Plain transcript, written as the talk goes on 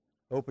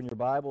Open your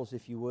Bibles,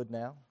 if you would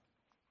now,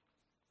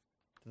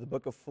 to the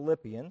book of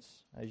Philippians,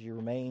 as you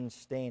remain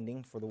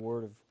standing for the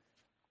Word of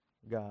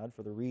God,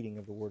 for the reading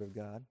of the Word of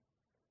God.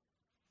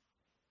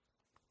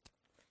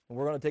 And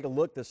we're going to take a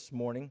look this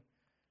morning.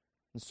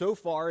 And so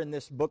far in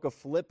this book of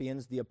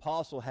Philippians, the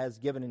apostle has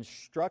given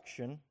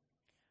instruction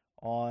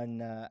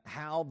on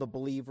how the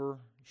believer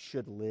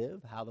should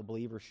live, how the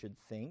believer should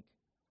think.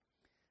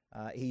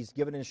 He's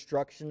given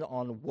instruction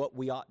on what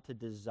we ought to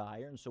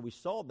desire. And so we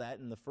saw that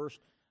in the first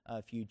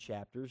few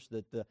chapters,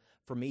 that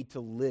for me to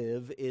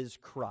live is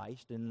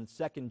Christ. In the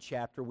second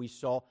chapter, we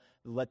saw,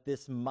 let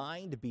this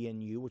mind be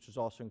in you, which was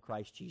also in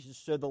Christ Jesus.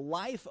 So the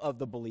life of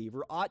the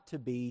believer ought to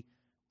be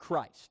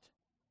Christ.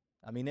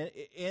 I mean,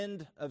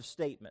 end of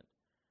statement.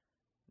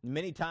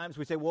 Many times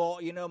we say, well,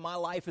 you know, my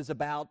life is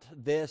about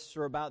this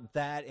or about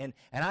that, and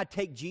I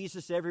take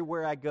Jesus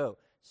everywhere I go.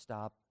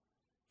 Stop.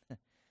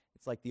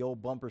 It's like the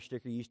old bumper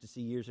sticker you used to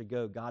see years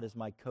ago, God is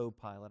my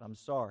co-pilot. I'm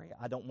sorry,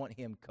 I don't want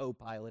Him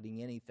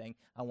co-piloting anything.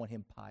 I want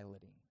Him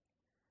piloting.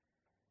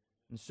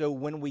 And so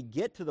when we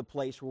get to the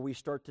place where we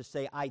start to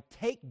say, I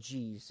take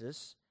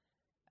Jesus,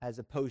 as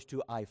opposed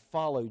to I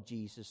follow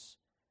Jesus,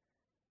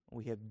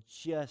 we have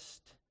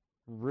just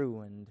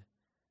ruined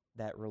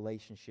that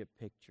relationship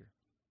picture.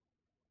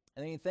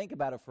 And then you think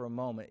about it for a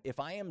moment.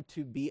 If I am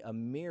to be a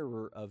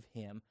mirror of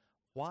Him,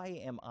 why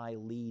am I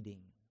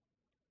leading?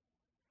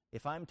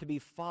 If I'm to be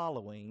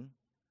following,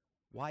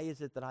 why is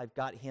it that I've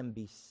got Him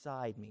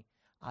beside me?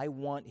 I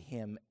want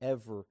Him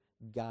ever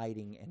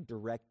guiding and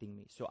directing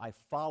me. So I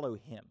follow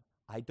Him.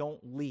 I don't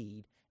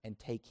lead and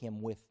take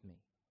Him with me.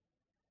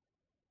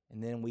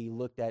 And then we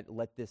looked at,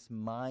 let this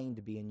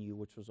mind be in you,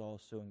 which was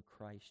also in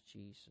Christ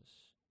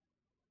Jesus.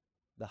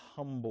 The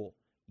humble,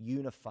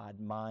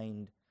 unified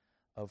mind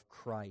of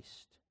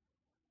Christ.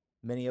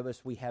 Many of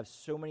us, we have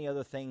so many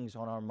other things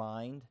on our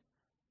mind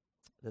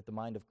that the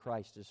mind of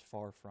Christ is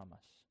far from us.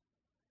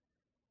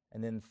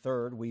 And then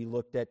third, we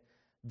looked at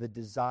the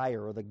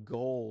desire or the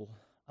goal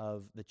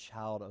of the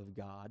child of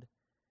God,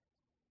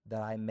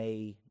 that I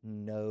may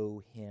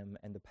know Him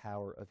and the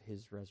power of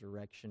His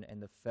resurrection and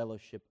the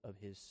fellowship of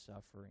His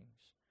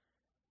sufferings,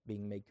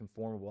 being made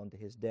conformable unto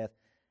His death.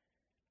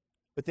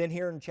 But then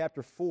here in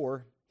chapter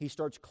 4, he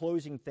starts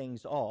closing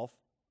things off.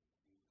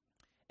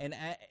 And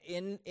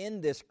in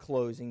this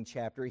closing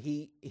chapter,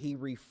 he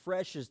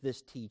refreshes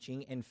this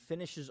teaching and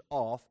finishes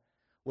off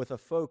with a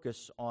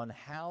focus on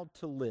how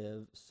to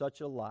live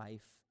such a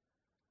life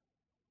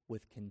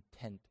with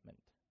contentment.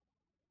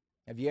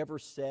 Have you ever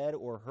said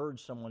or heard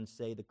someone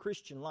say the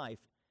Christian life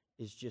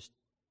is just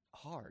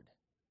hard?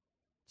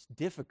 It's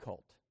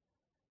difficult.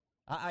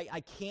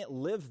 I can't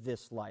live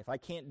this life. I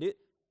can't do it.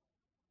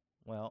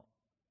 Well,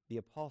 the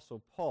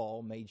Apostle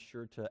Paul made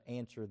sure to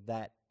answer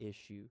that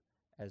issue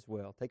as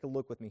well. Take a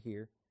look with me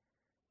here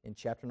in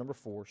chapter number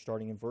 4,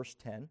 starting in verse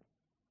 10.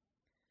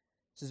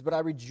 It says, But I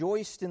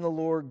rejoiced in the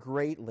Lord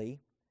greatly,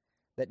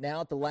 that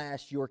now at the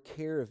last your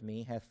care of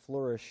me hath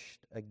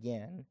flourished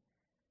again,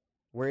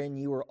 wherein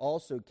ye were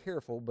also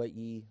careful, but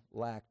ye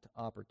lacked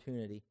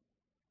opportunity.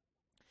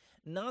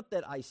 Not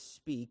that I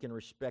speak in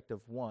respect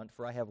of want,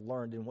 for I have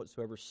learned in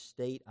whatsoever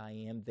state I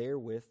am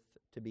therewith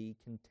to be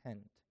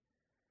content.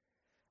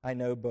 I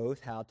know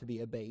both how to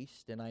be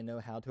abased, and I know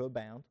how to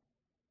abound.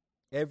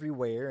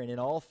 Everywhere and in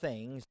all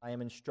things I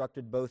am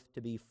instructed both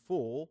to be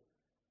full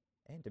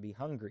and to be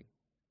hungry,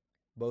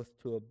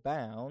 both to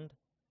abound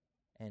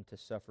and to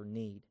suffer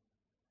need.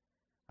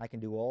 I can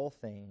do all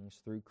things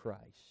through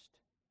Christ,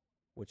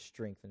 which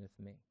strengtheneth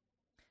me.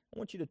 I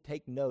want you to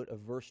take note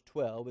of verse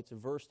 12. It's a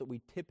verse that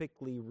we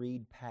typically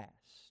read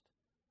past.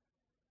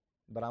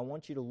 But I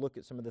want you to look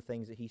at some of the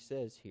things that he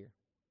says here.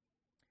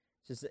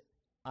 It says that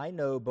I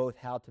know both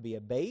how to be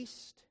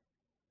abased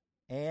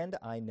and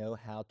I know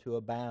how to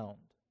abound.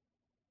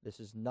 This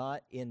is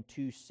not in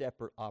two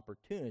separate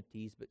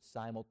opportunities, but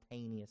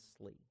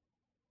simultaneously.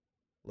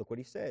 Look what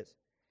he says.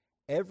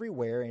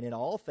 Everywhere and in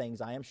all things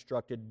I am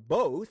instructed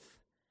both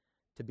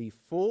to be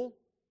full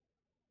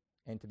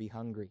and to be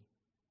hungry,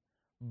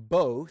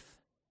 both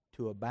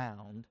to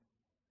abound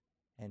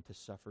and to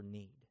suffer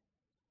need.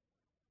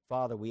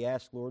 Father, we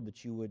ask, Lord,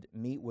 that you would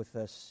meet with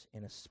us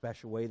in a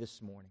special way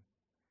this morning.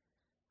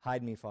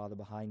 Hide me, Father,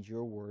 behind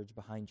your words,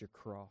 behind your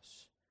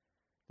cross,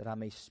 that I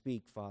may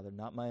speak, Father,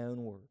 not my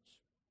own words,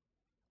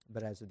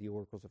 but as of the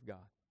oracles of God.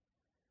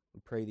 We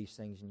pray these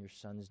things in your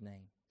Son's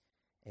name.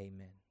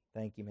 Amen.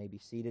 Thank you. You may be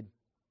seated.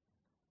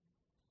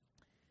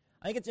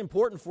 I think it's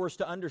important for us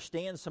to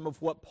understand some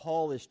of what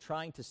Paul is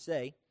trying to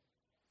say.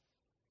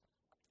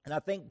 And I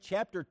think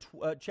chapter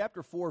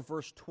 4,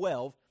 verse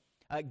 12,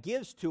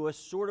 gives to us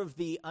sort of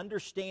the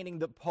understanding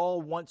that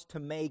Paul wants to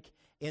make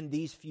in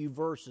these few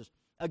verses.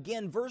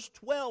 Again, verse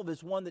 12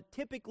 is one that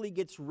typically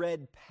gets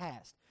read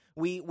past.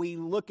 We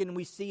look and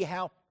we see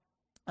how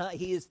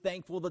He is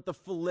thankful that the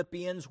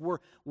Philippians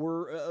were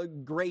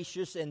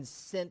gracious and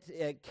sent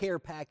a care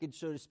package,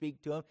 so to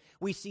speak, to him.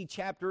 We see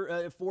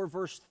chapter 4,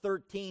 verse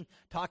 13,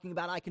 talking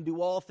about I can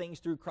do all things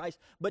through Christ.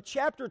 But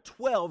chapter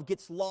 12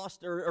 gets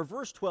lost, or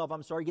verse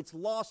 12, gets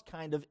lost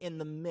kind of in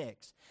the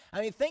mix.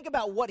 I mean, think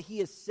about what he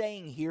is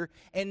saying here,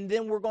 and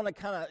then we're going to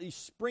kind of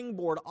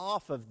springboard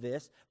off of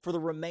this for the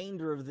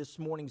remainder of this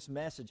morning's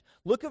message.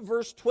 Look at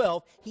verse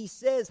 12. He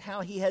says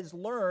how he has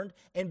learned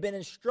and been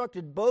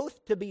instructed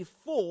both to be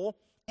full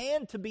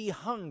and to be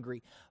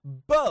hungry,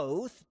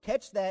 both,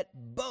 catch that,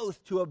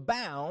 both to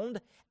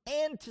abound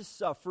and to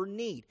suffer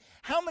need.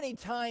 How many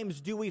times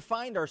do we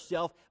find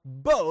ourselves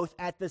both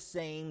at the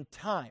same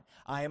time?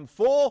 I am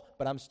full,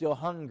 but I'm still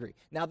hungry.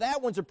 Now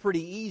that one's a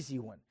pretty easy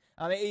one.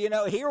 I mean,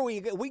 here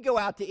we go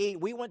out to eat.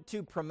 We went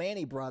to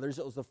Primanti Brothers.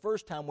 It was the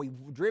first time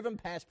we've driven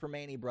past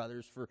Primanti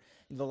Brothers for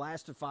the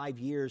last 5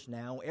 years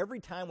now. Every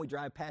time we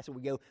drive past it,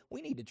 we go,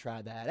 we need to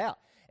try that out.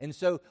 And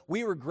so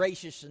we were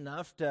gracious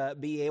enough to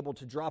be able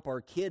to drop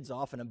our kids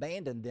off and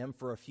abandon them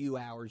for a few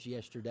hours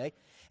yesterday.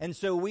 And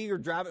so we were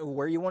driving,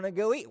 where you want to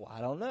go eat? Well,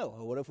 I don't know.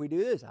 What if we do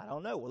this? I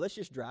don't know. Well, let's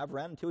just drive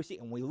around until we see.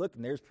 And we look,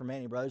 and there's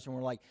Primanti Brothers, and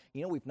we're like,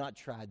 we've not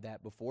tried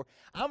that before.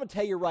 I'm going to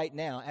tell you right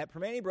now, at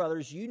Primanti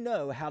Brothers, you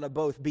know how to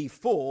both be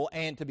full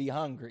and to be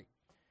hungry.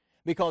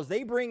 Because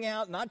they bring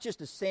out not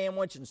just a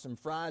sandwich and some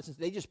fries,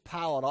 they just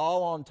pile it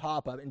all on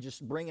top of it and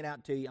just bring it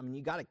out to you. I mean,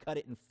 you got to cut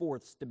it in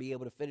fourths to be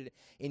able to fit it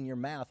in your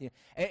mouth.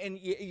 And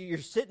you're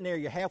sitting there,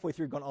 you're halfway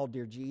through going, oh,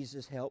 dear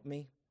Jesus, help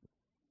me.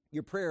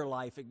 Your prayer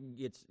life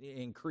gets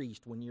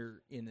increased when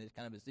you're in this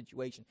kind of a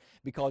situation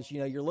because,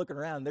 you're looking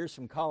around, there's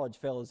some college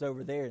fellows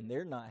over there, and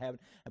they're not having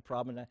a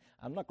problem. And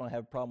I'm not going to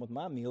have a problem with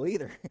my meal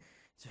either.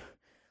 So,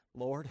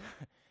 Lord,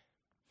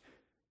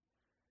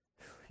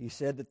 you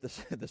said that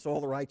the soul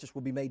of the righteous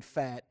will be made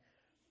fat.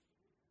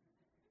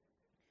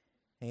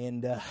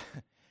 And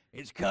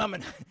it's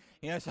coming.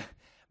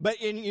 But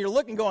you're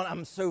looking going,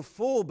 I'm so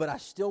full, but I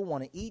still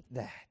want to eat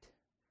that.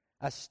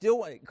 I still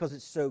want it because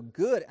it's so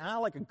good. And I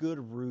like a good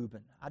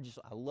Reuben. I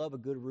love a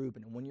good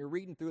Reuben. And when you're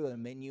reading through the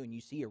menu and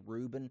you see a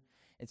Reuben,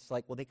 it's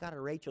like, well, they got a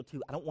Rachel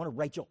too. I don't want a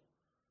Rachel.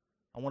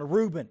 I want a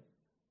Reuben.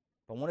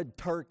 If I wanted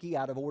turkey,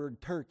 I'd have ordered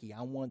turkey.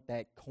 I want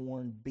that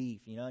corned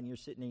beef, and you're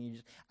sitting there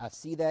and I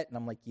see that and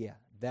I'm like, yeah,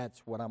 that's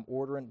what I'm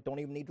ordering. Don't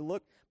even need to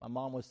look. My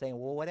mom was saying,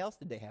 well, what else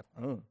did they have?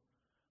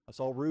 I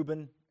saw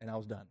Reuben and I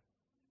was done.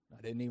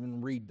 I didn't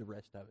even read the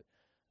rest of it.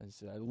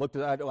 I looked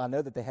at. I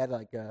know that they had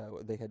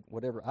they had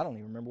whatever. I don't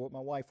even remember what my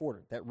wife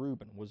ordered. That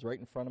Reuben was right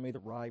in front of me. The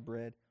rye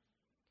bread.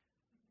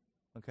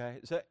 Okay,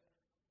 so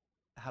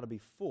how to be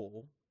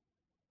full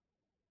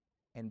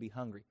and be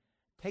hungry.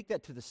 Take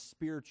that to the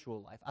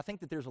spiritual life. I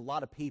think that there's a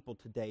lot of people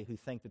today who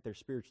think that they're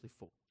spiritually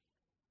full,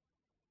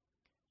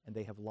 and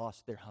they have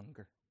lost their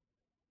hunger.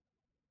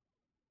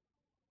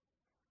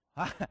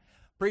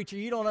 Preacher,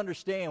 you don't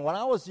understand. When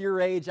I was your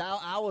age,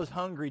 I was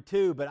hungry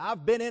too, but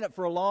I've been in it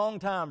for a long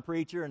time,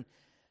 preacher, and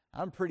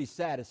I'm pretty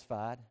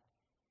satisfied.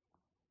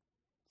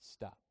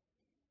 Stop.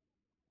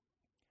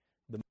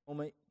 The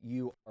moment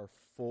you are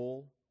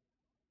full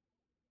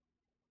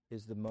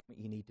is the moment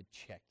you need to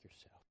check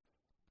yourself.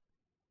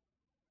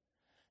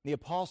 The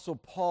Apostle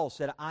Paul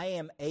said, I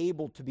am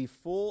able to be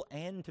full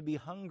and to be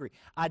hungry.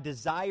 I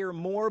desire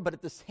more, but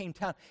at the same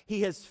time,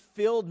 He has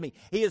filled me.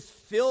 He has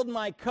filled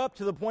my cup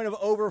to the point of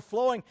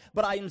overflowing,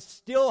 but I am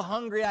still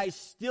hungry. I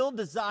still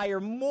desire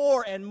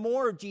more and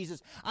more of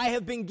Jesus. I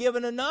have been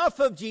given enough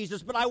of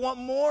Jesus, but I want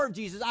more of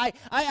Jesus.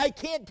 I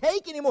can't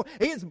take anymore.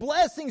 His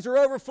blessings are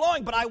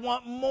overflowing, but I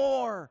want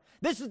more.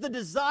 This is the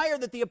desire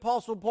that the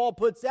Apostle Paul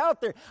puts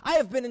out there. I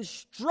have been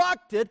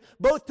instructed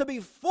both to be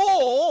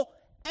full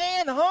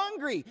and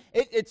hungry.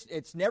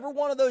 It's never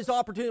one of those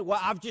opportunities, well,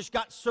 I've just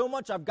got so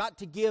much I've got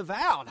to give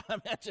out.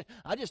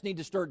 I just need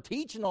to start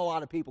teaching a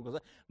lot of people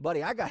because,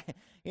 buddy,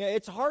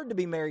 it's hard to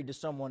be married to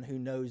someone who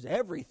knows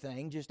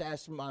everything. Just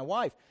ask my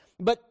wife.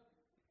 But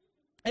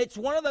it's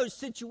one of those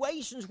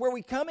situations where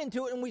we come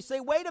into it and we say,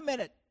 wait a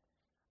minute,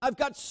 I've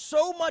got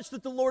so much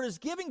that the Lord is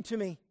giving to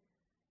me,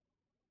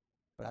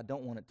 but I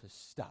don't want it to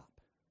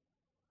stop.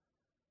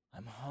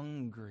 I'm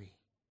hungry.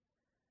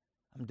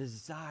 I'm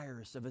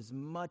desirous of as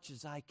much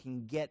as I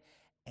can get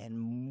and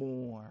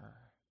more.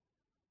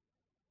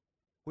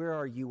 Where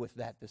are you with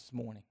that this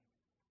morning?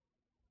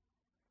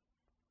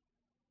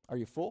 Are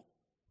you full?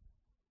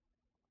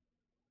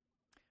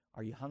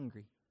 Are you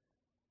hungry?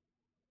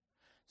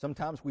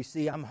 Sometimes we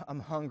see I'm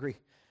hungry.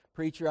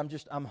 Preacher,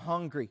 I'm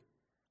hungry.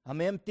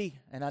 I'm empty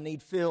and I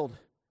need filled.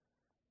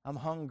 I'm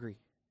hungry.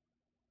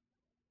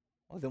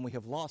 Well, then we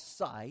have lost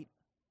sight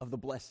of the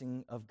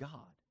blessing of God.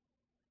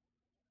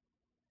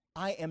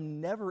 I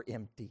am never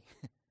empty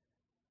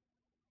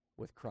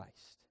with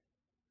Christ.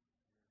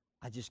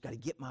 I just got to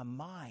get my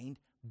mind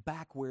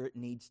back where it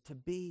needs to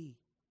be.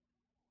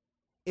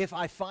 If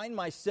I find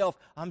myself,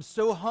 I'm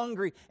so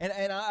hungry, and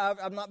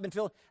I've not been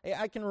filled.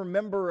 I can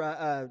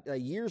remember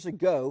years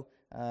ago,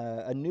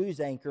 a news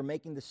anchor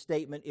making the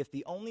statement, if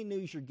the only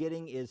news you're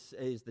getting is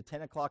the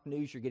 10 o'clock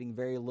news, you're getting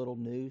very little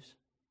news.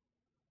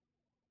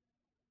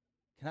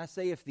 Can I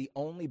say if the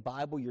only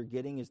Bible you're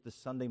getting is the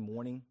Sunday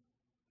morning,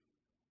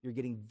 you're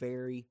getting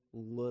very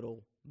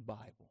little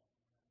Bible.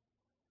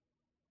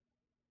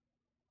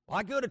 Well,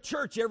 I go to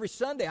church every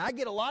Sunday. I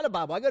get a lot of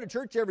Bible. I go to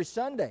church every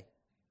Sunday.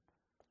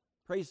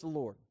 Praise the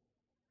Lord.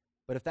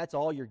 But if that's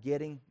all you're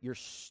getting, you're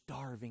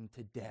starving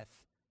to death.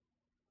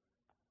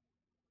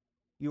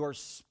 You are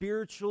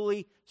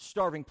spiritually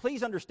starving.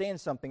 Please understand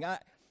something.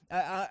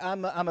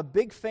 I'm a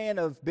big fan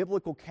of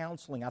biblical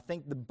counseling. I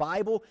think the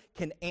Bible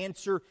can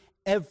answer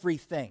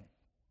everything.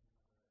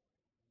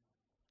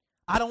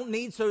 I don't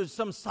need some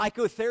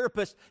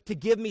psychotherapist to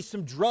give me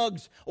some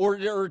drugs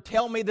or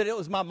tell me that it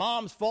was my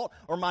mom's fault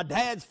or my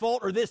dad's fault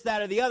or this,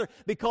 that, or the other,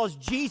 because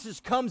Jesus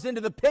comes into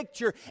the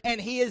picture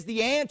and He is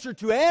the answer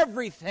to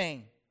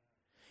everything.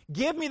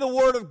 Give me the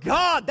Word of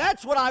God.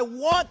 That's what I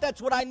want.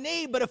 That's what I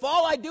need. But if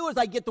all I do is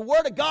I get the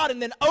Word of God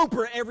and then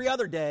Oprah every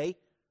other day,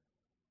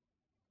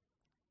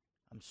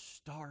 I'm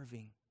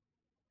starving.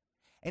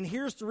 And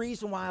here's the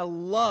reason why I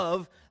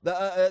love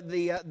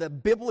the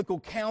biblical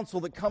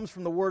counsel that comes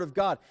from the Word of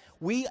God.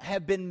 We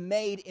have been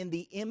made in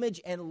the image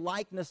and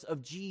likeness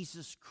of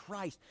Jesus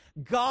Christ.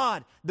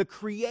 God, the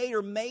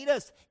Creator, made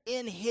us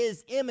in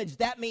His image.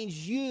 That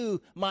means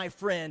you, my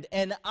friend,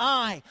 and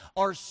I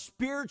are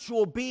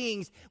spiritual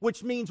beings,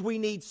 which means we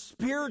need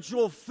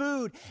spiritual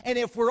food. And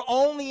if we're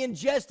only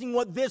ingesting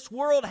what this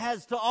world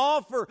has to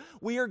offer,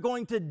 we are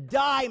going to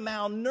die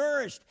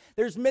malnourished.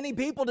 There's many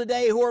people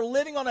today who are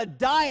living on a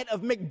diet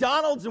of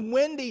McDonald's and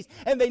Wendy's,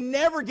 and they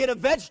never get a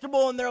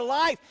vegetable in their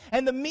life,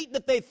 and the meat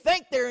that they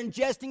think they're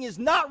ingesting is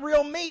not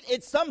real meat.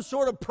 It's some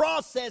sort of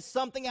processed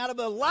something out of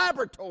a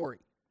laboratory.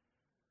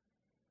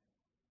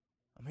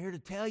 I'm here to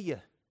tell you,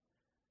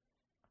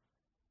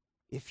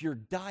 if your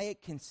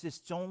diet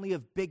consists only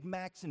of Big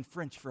Macs and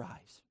French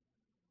fries,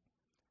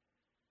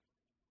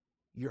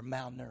 you're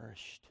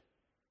malnourished.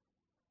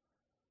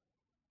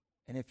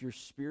 And if your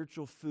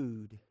spiritual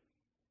food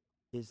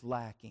is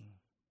lacking,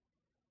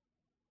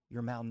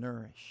 you're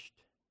malnourished.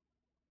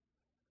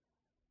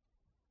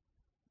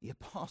 The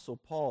Apostle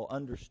Paul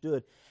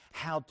understood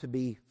how to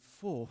be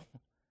full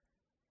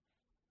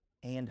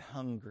and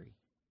hungry.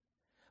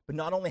 But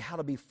not only how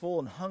to be full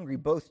and hungry,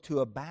 both to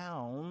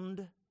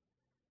abound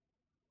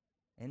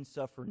and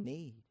suffer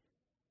need.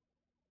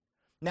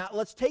 Now,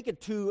 let's take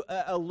it to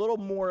a little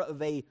more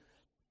of a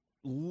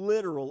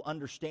literal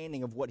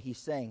understanding of what he's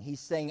saying. He's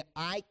saying,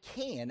 I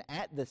can,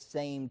 at the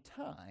same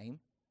time,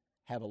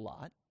 have a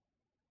lot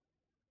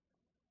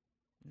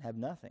and have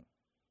nothing.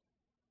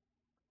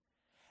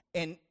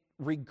 And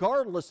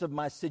regardless of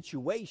my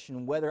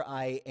situation, whether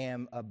I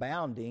am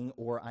abounding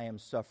or I am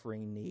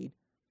suffering need,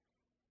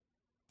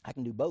 I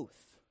can do both.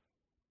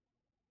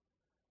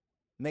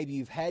 Maybe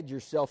you've had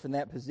yourself in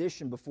that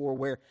position before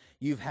where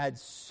you've had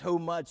so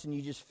much and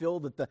you just feel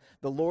that the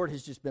Lord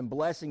has just been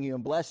blessing you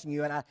and blessing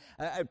you.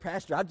 And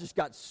Pastor, I've just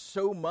got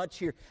so much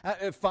here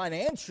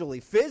financially,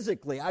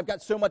 physically. I've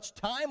got so much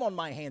time on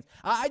my hands.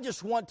 I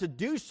just want to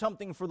do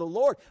something for the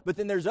Lord. But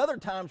then there's other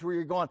times where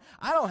you're going,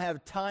 I don't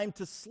have time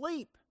to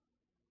sleep.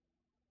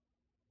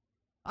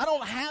 I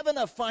don't have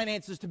enough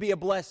finances to be a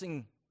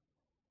blessing.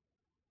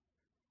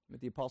 But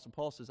the Apostle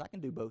Paul says, I can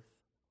do both.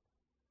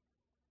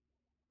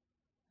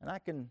 And I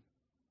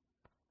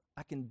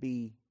can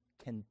be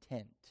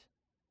content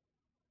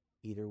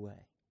either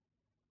way.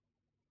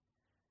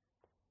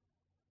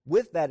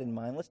 With that in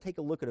mind, let's take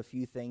a look at a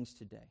few things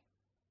today.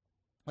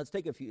 Let's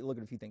take a look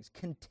at a few things.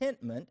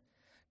 Contentment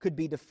could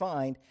be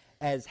defined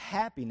as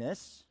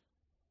happiness,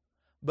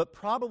 but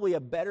probably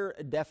a better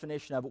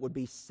definition of it would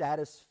be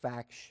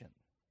satisfaction.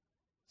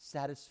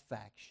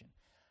 Satisfaction.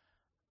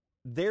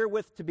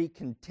 Therewith to be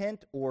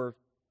content, or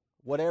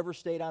whatever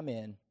state I'm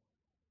in,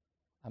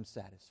 I'm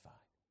satisfied.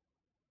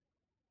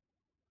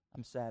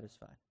 I'm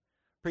satisfied.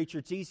 Preacher,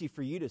 it's easy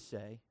for you to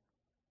say.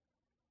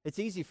 It's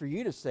easy for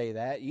you to say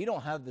that. You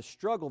don't have the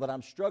struggle that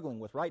I'm struggling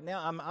with. Right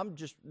now, I'm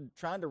just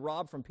trying to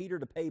rob from Peter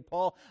to pay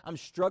Paul. I'm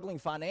struggling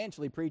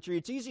financially, preacher.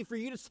 It's easy for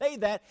you to say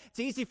that. It's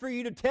easy for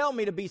you to tell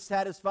me to be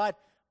satisfied.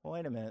 Well,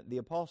 wait a minute. The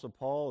Apostle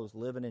Paul is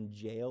living in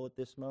jail at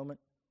this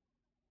moment.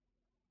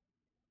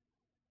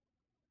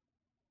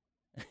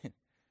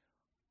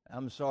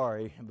 I'm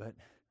sorry, but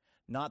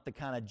not the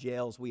kind of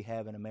jails we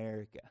have in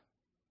America.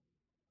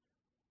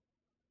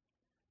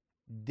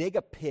 Dig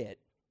a pit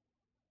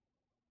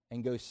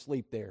and go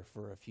sleep there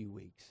for a few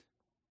weeks.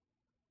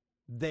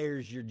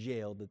 There's your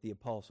jail that the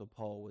Apostle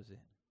Paul was in.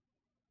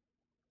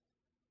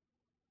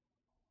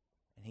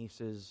 And he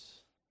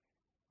says,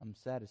 I'm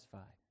satisfied.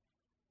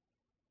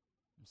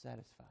 I'm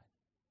satisfied.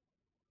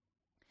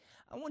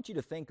 I want you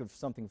to think of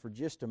something for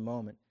just a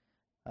moment.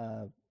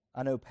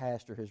 I know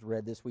Pastor has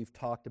read this. We've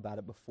talked about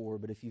it before.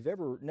 But if you've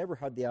never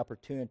had the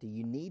opportunity,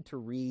 you need to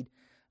read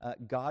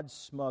God's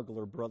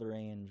Smuggler, Brother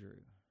Andrew.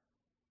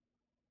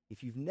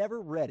 If you've never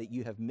read it,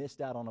 you have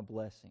missed out on a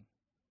blessing.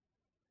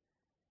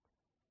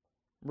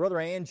 Brother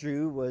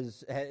Andrew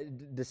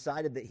had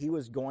decided that he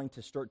was going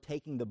to start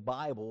taking the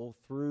Bible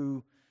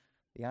through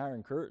the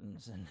Iron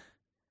Curtains, and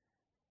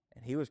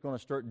he was going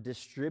to start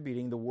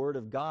distributing the Word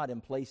of God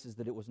in places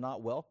that it was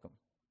not welcome.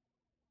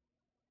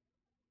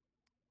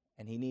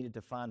 and he needed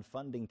to find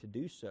funding to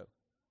do so.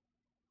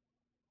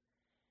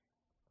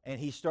 And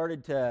he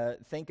started to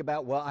think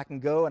about, well, I can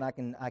go and I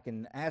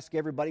can ask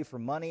everybody for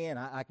money, and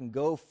I can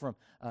go from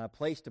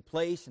place to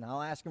place, and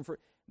I'll ask them for.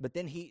 But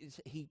then he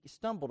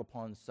stumbled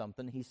upon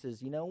something. He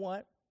says, you know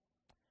what?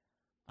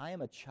 I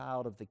am a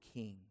child of the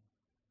King.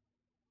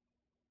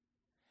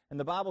 And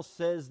the Bible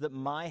says that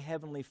my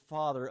heavenly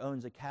Father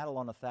owns a cattle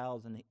on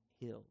 1,000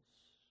 hills.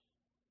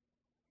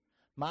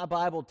 My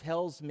Bible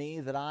tells me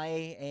that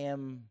I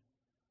am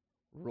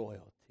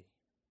royalty.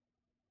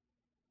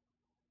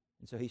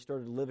 And so he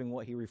started living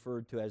what he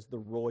referred to as the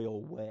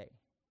royal way.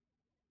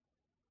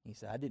 He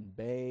said, I didn't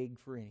beg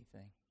for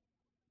anything,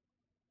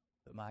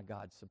 but my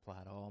God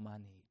supplied all my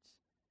needs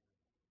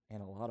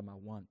and a lot of my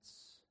wants.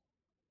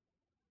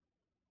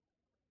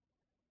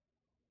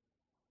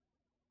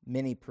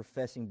 Many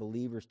professing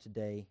believers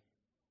today,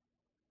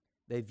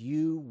 they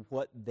view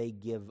what they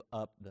give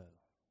up, though,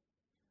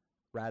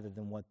 rather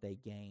than what they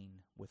gain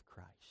with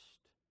Christ.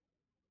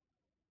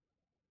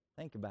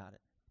 Think about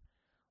it.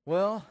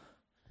 Well,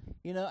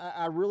 you know,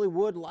 I really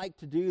would like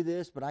to do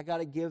this, but I got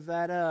to give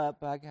that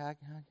up.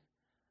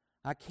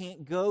 I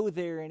can't go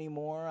there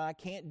anymore. I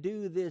can't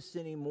do this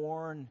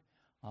anymore. And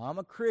I'm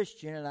a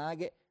Christian, and I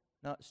get...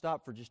 No,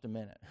 stop for just a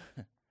minute.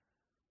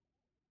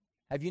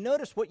 Have you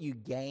noticed what you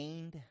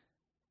gained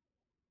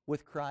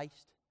with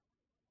Christ?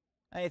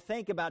 I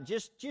think about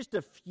just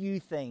a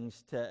few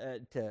things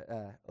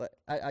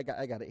I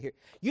got it here.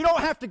 You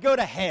don't have to go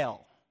to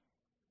hell.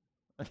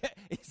 Okay?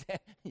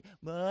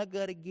 Well, I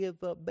got to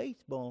give up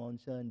baseball on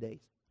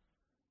Sundays.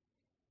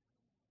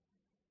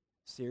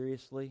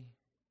 Seriously?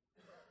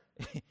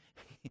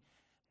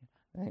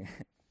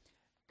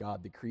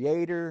 God the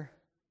Creator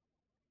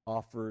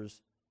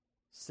offers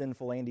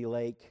sinful Andy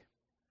Lake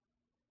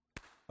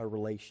a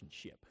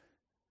relationship.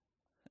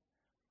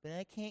 But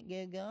I can't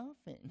go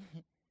golfing.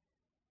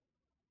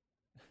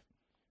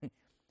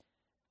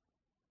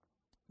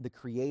 The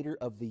Creator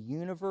of the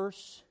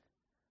universe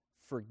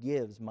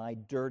forgives my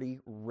dirty,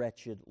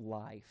 wretched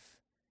life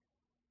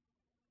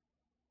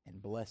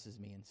and blesses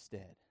me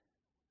instead.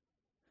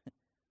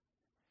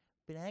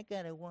 But I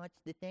gotta watch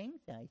the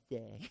things I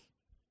say.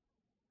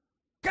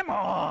 Come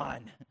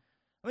on!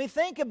 I mean,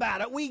 think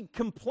about it. We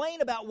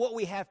complain about what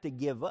we have to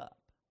give up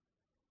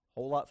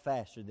a whole lot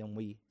faster than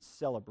we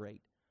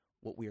celebrate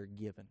what we are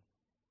given.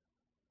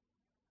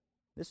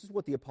 This is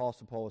what the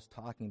Apostle Paul is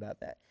talking about.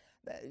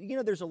 You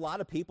know, there's a lot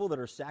of people that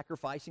are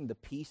sacrificing the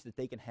peace that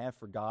they can have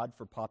for God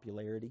for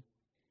popularity.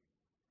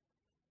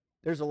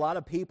 There's a lot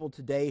of people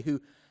today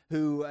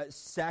who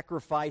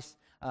sacrifice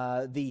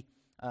the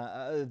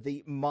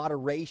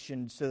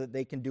moderation so that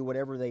they can do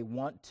whatever they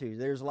want to.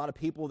 There's a lot of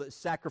people that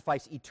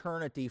sacrifice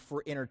eternity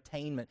for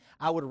entertainment.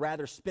 I would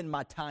rather spend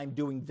my time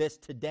doing this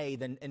today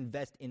than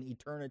invest in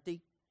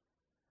eternity.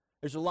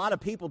 There's a lot of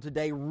people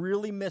today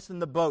really missing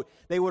the boat.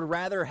 They would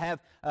rather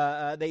have,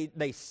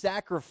 they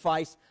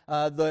sacrifice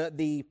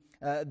the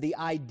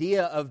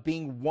idea of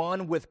being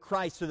one with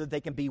Christ so that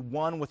they can be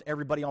one with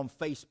everybody on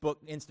Facebook,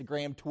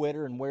 Instagram,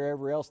 Twitter, and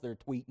wherever else they're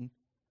tweeting.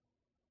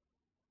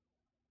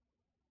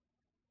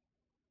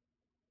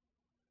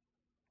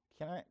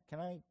 Can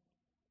I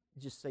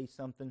just say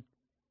something?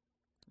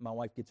 My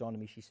wife gets on to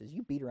me. She says,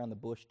 you beat around the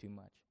bush too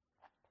much.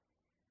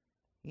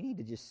 You need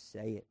to just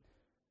say it.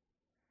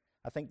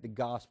 I think the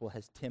gospel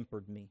has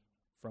tempered me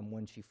from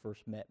when she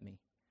first met me.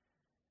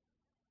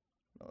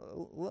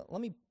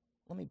 Let me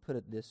put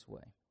it this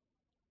way.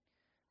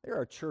 There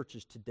are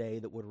churches today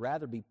that would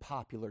rather be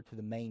popular to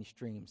the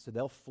mainstream, so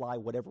they'll fly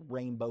whatever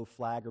rainbow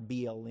flag or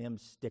BLM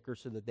sticker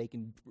so that they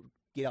can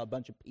get a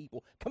bunch of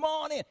people. Come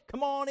on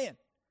in,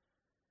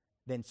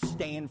 than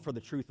stand for the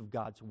truth of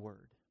God's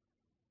word.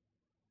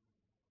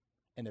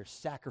 And they're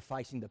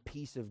sacrificing the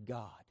peace of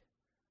God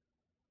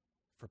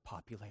for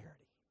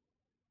popularity.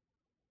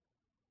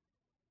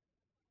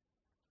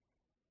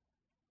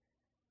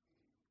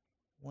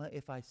 Well,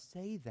 if I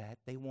say that,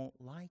 they won't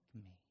like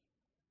me.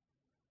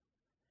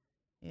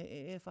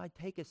 If I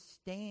take a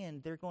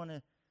stand, they're going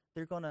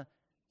to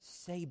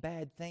say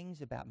bad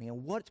things about me.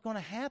 And what's going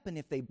to happen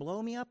if they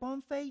blow me up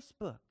on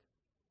Facebook?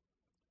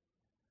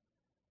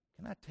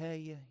 Can I tell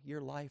you,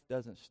 your life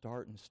doesn't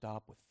start and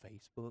stop with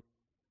Facebook.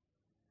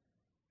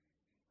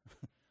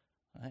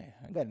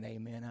 I got an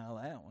amen out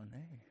of that one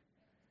there.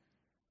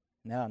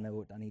 Now I know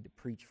what I need to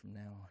preach from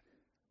now on.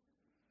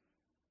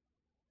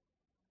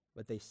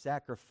 But they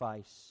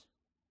sacrifice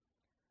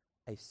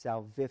a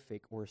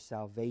salvific or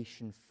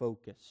salvation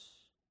focus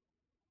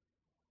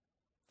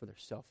for their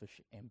selfish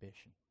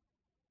ambition.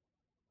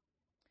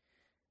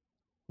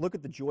 Look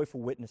at the joyful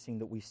witnessing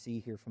that we see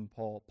here from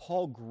Paul.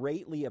 Paul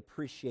greatly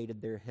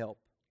appreciated their help.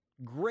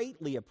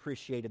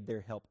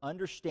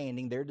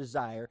 Understanding their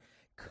desire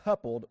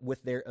coupled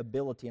with their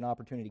ability and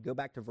opportunity. Go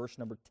back to verse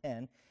number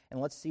 10, and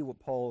let's see what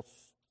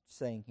Paul's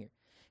saying here.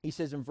 He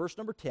says in verse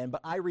number 10,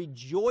 but I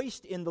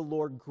rejoiced in the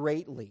Lord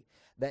greatly,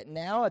 that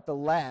now at the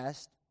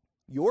last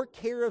your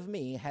care of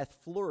me hath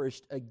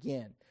flourished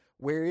again,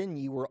 wherein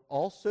ye were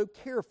also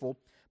careful,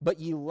 but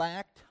ye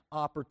lacked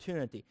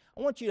opportunity.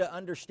 I want you to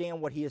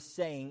understand what he is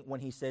saying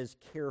when he says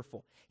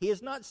careful. He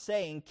is not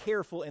saying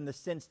careful in the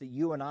sense that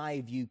you and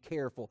I view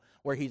careful,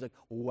 where he's like,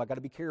 oh, I got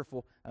to be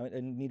careful. I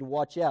need to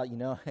watch out, you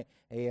know.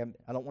 Hey,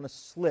 I don't want to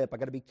slip. I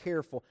got to be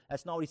careful.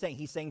 That's not what he's saying.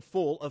 He's saying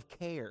full of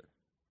care.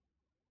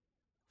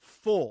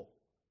 Full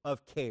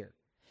of care.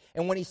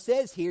 And when he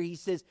says here, he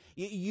says,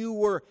 you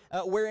were,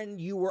 wherein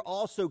you were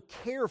also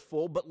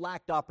careful but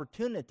lacked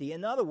opportunity.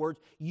 In other words,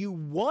 you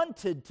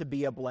wanted to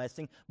be a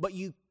blessing, but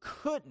you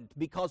couldn't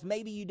because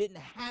maybe you didn't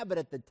have it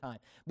at the time.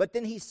 But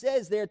then he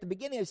says there at the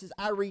beginning, he says,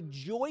 I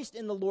rejoiced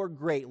in the Lord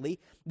greatly,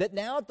 that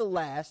now at the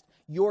last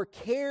your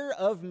care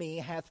of me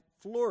hath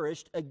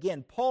flourished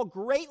again. Paul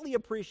greatly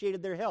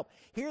appreciated their help.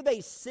 Here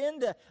they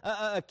send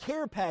a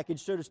care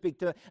package, so to speak,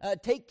 to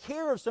take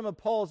care of some of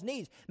Paul's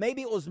needs.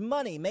 Maybe it was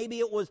money, maybe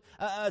it was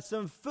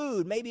some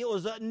food, maybe it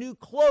was new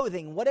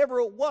clothing, whatever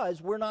it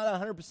was, we're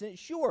not 100%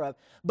 sure of.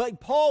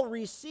 But Paul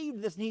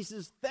received this and he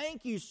says,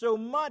 thank you so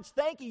much,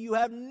 thank you. You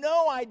have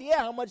no idea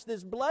how much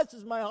this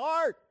blesses my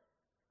heart.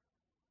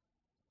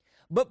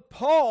 But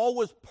Paul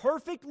was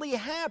perfectly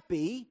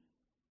happy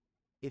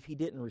if he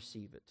didn't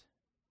receive it.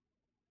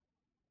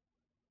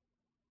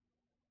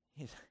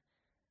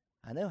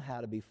 I know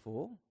how to be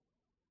full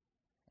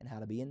and how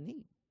to be in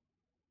need.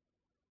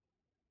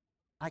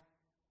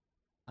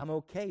 I'm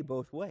okay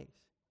both ways.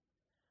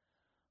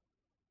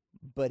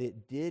 But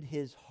it did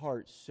his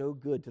heart so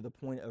good to the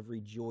point of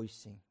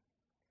rejoicing.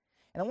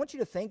 And I want you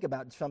to think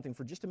about something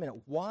for just a minute.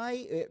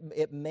 Why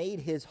it made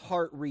his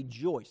heart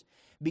rejoice?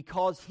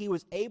 Because he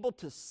was able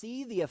to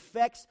see the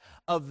effects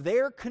of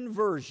their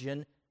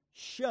conversion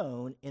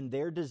shown in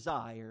their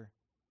desire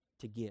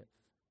to give.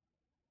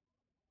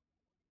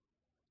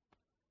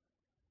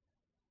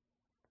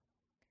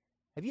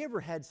 Have you ever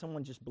had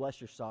someone just bless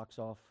your socks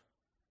off?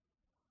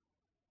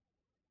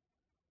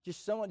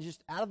 Just someone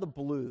just out of the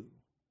blue.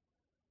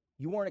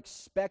 You weren't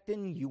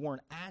expecting, you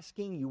weren't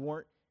asking, you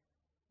weren't,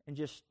 and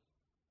it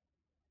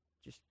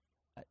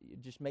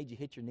just made you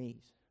hit your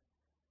knees.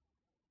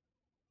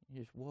 You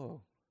just,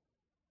 whoa.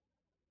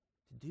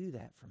 To do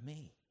that for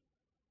me.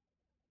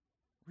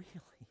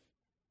 Really?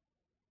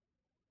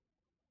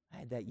 I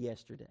had that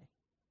yesterday.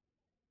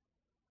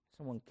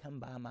 Someone come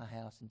by my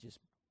house and just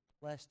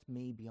blessed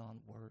me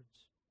beyond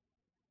words.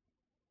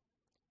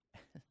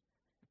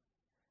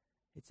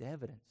 It's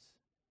evidence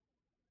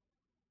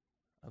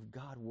of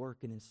God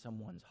working in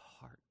someone's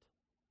heart.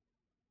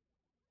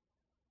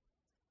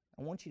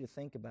 I want you to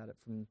think about it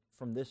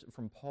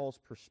from Paul's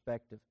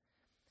perspective.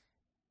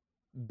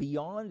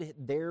 Beyond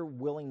their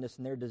willingness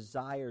and their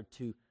desire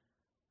to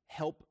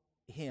help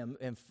him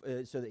and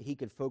so that he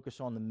could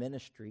focus on the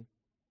ministry,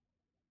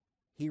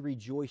 he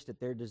rejoiced at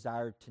their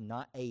desire to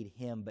not aid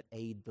him, but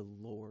aid the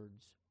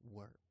Lord's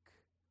work.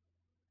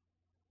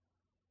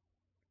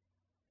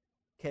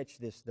 Catch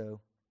this,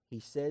 though. He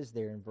says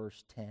there in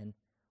verse 10,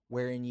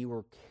 wherein you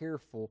were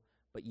careful,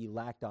 but you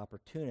lacked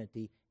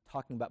opportunity,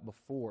 talking about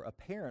before.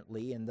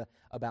 Apparently, in the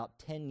about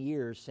 10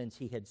 years since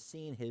he had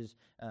seen his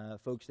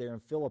folks there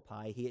in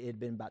Philippi, it had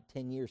been about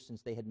 10 years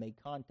since they had made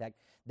contact,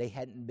 they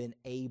hadn't been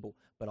able.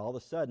 But all of a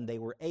sudden, they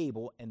were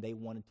able, and they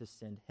wanted to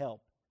send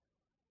help.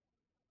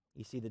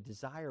 You see, the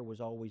desire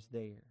was always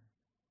there.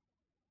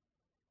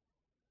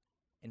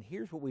 And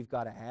here's what we've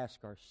got to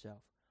ask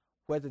ourselves.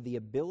 Whether the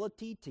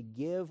ability to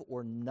give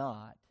or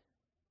not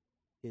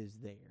is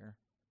there,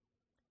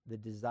 the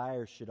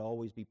desire should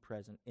always be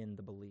present in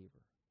the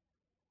believer.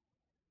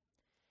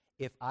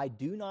 If I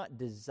do not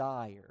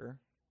desire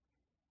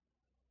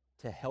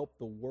to help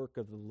the work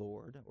of the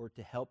Lord or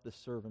to help the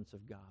servants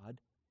of God,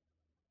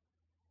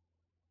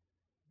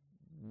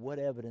 what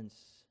evidence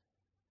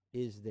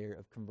is there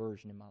of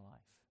conversion in my life?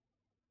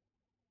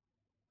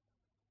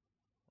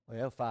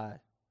 Well,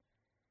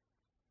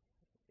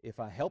 if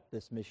I help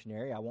this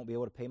missionary, I won't be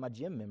able to pay my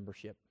gym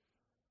membership.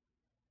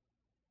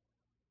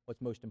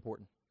 What's most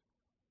important?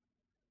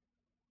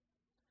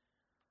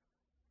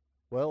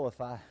 Well, if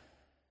I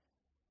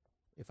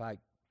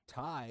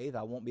tithe,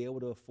 I won't be able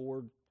to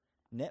afford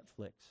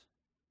Netflix.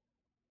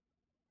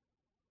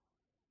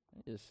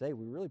 I just say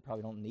we really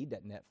probably don't need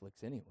that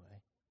Netflix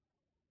anyway.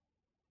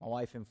 My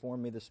wife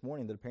informed me this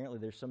morning that apparently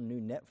there's some new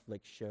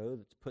Netflix show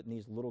that's putting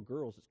these little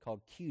girls, it's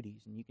called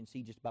Cuties, and you can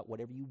see just about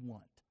whatever you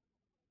want.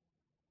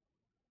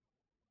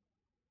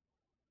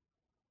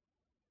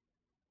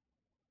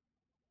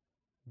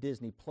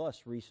 Disney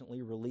Plus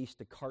recently released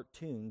a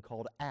cartoon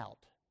called Out.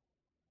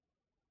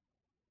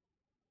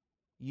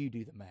 You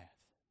do the math.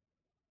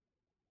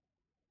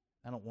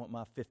 I don't want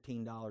my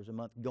 $15 a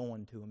month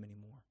going to them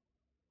anymore.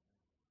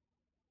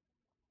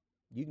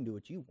 You can do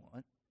what you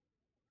want,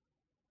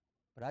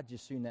 but I'd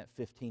just soon that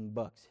 $15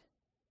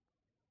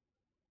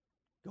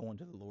 going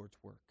to the Lord's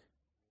work.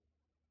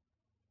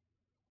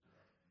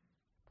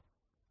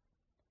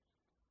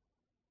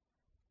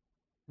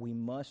 We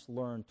must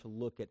learn to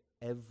look at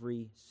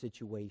every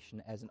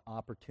situation as an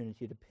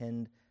opportunity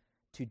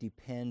to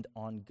depend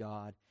on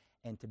God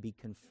and to be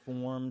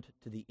conformed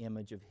to the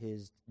image of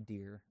His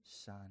dear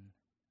Son.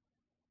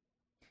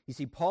 You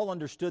see, Paul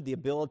understood the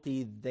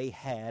ability they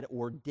had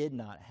or did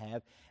not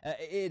have.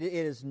 It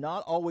is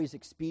not always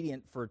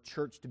expedient for a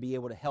church to be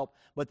able to help,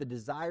 but the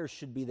desire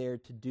should be there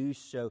to do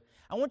so.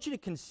 I want you to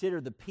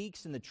consider the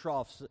peaks and the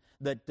troughs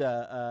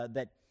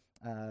that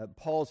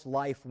Paul's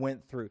life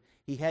went through.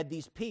 He had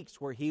these peaks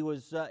where he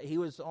was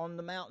on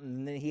the mountain,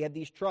 and then he had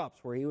these troughs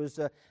where he was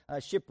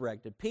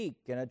shipwrecked, a peak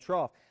and a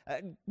trough.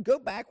 Go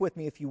back with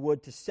me, if you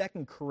would, to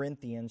 2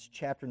 Corinthians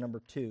chapter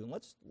number 2.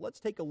 Let's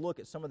take a look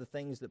at some of the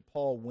things that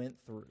Paul went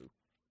through.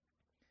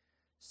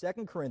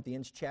 2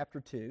 Corinthians chapter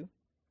 2.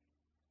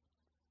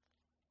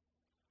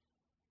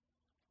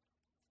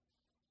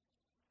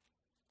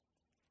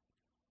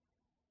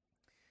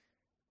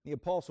 The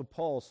Apostle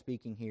Paul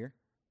speaking here.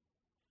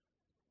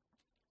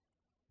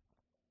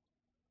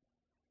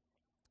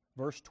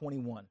 Verse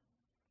 21.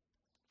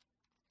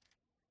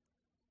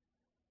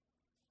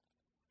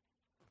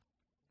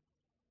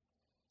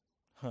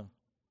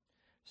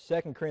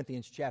 2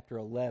 Corinthians chapter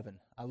 11.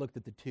 I looked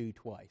at the 2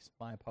 twice.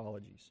 My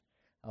apologies.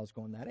 I was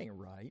going, that ain't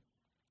right.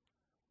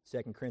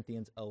 2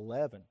 Corinthians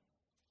 11.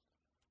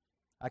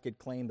 I could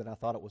claim that I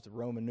thought it was the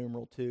Roman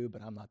numeral 2,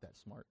 but I'm not that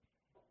smart.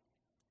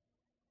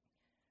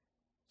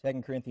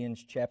 2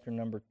 Corinthians chapter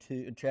number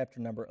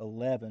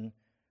 11,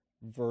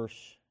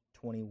 verse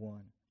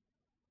 21.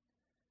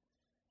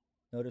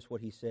 Notice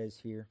what he says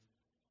here.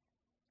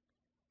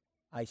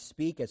 I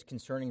speak as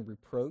concerning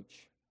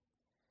reproach,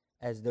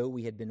 as though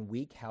we had been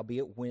weak,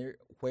 howbeit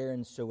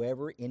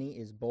whereinsoever any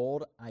is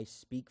bold, I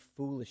speak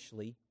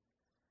foolishly,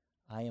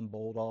 I am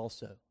bold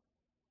also.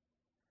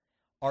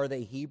 Are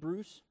they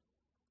Hebrews?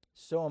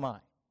 So am I.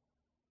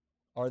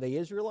 Are they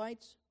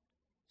Israelites?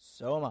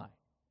 So am I.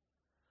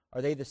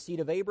 Are they the seed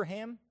of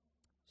Abraham?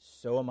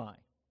 So am I.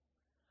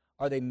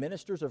 Are they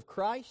ministers of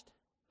Christ?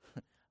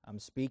 I'm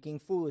speaking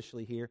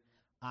foolishly here.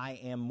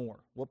 I am more.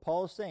 What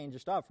Paul is saying,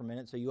 just stop for a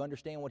minute so you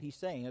understand what he's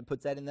saying. It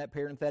puts that in that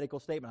parenthetical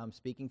statement. I'm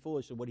speaking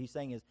foolishly. What he's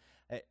saying is,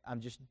 I'm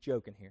just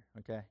joking here,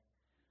 okay?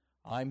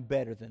 I'm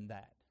better than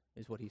that,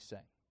 is what he's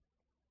saying.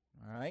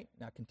 All right?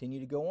 Now continue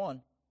to go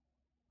on.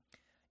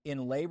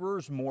 In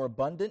laborers more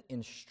abundant,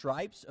 in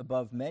stripes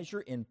above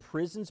measure, in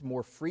prisons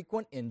more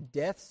frequent, in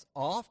deaths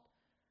oft.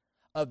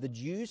 Of the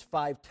Jews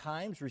 5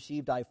 times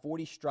received I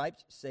 40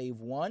 stripes, save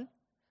one.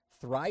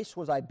 Thrice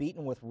was I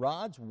beaten with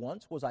rods,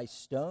 once was I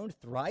stoned,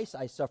 thrice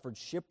I suffered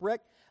shipwreck,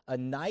 a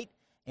night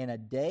and a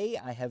day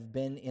I have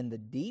been in the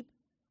deep,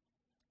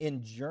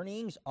 in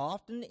journeyings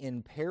often,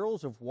 in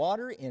perils of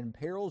water, in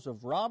perils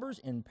of robbers,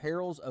 in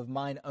perils of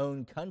mine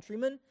own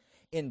countrymen,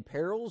 in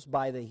perils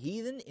by the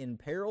heathen, in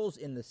perils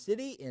in the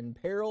city, in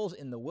perils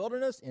in the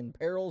wilderness, in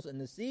perils in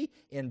the sea,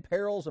 in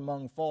perils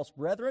among false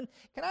brethren.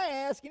 Can I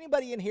ask,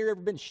 anybody in here ever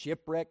been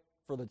shipwrecked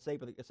for the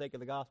sake of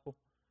the gospel?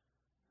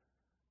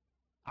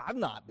 I've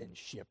not been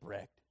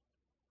shipwrecked.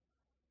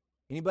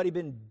 Anybody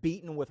been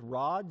beaten with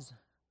rods?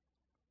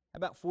 How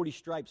about 40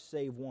 stripes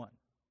save one?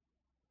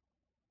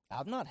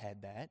 I've not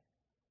had that.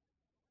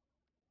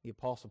 The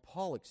Apostle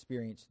Paul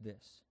experienced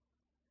this.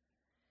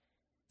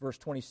 Verse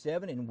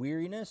 27, in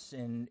weariness,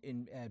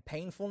 in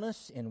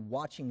painfulness, in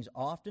watchings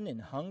often, in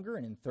hunger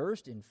and in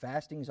thirst, in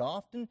fastings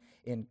often,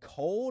 in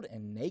cold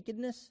and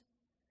nakedness.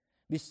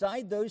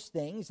 Beside those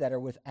things that are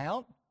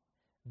without,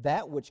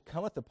 that which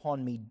cometh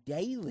upon me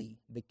daily,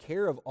 the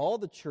care of all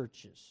the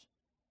churches.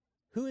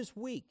 Who is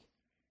weak?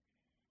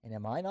 And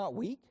am I not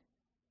weak?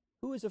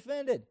 Who is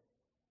offended?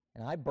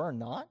 And I burn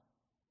not?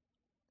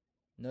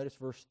 Notice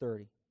verse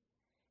 30.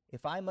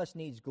 If I must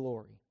needs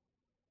glory,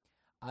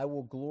 I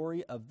will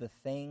glory of the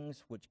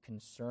things which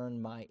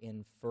concern my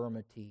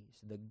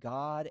infirmities. The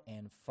God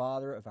and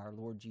Father of our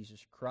Lord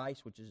Jesus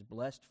Christ, which is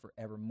blessed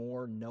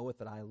forevermore, knoweth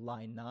that I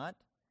lie not.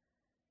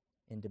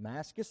 In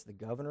Damascus, the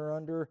governor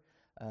under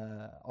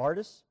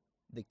Artis,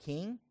 the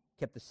king,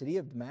 kept the city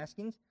of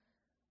Damascus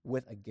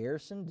with a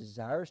garrison,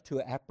 desirous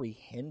to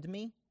apprehend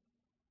me.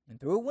 And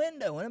through a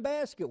window in a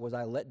basket was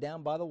I let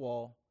down by the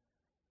wall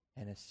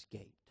and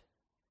escaped.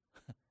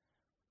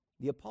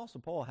 The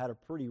Apostle Paul had a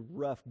pretty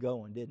rough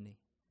going, didn't he?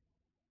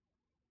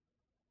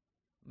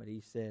 But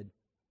he said,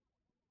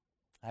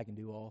 I can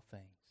do all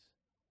things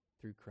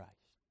through Christ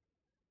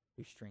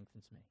who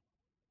strengthens me.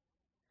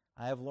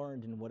 I have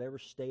learned in whatever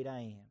state I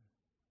am,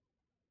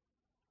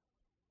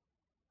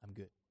 I'm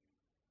good.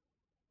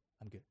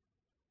 I'm good.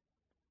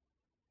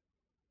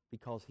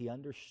 Because he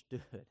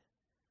understood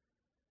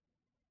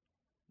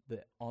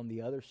that on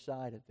the other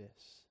side of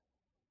this,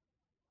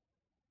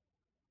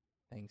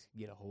 things could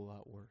get a whole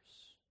lot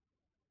worse.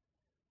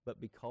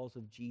 But because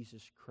of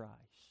Jesus Christ,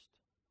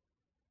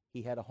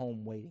 he had a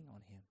home waiting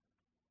on him.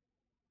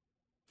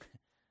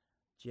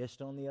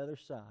 Just on the other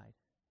side,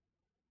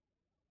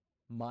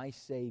 my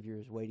Savior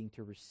is waiting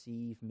to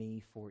receive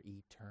me for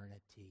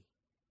eternity.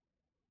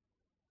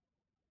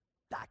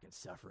 I can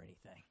suffer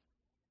anything.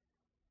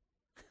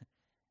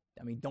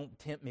 I mean, don't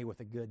tempt me with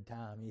a good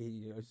time.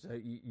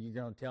 You're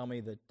going to tell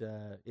me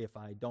that if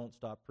I don't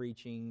stop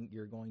preaching,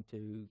 you're going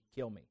to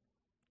kill me.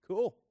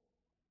 Cool.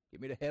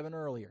 Get me to heaven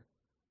earlier.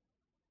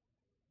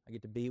 I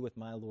get to be with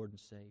my Lord and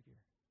Savior.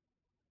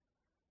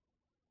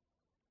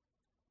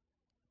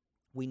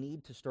 we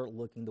need to start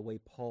looking the way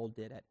Paul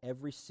did at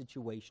every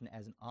situation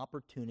as an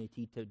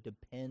opportunity to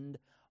depend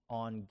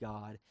on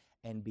God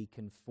and be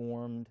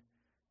conformed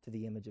to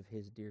the image of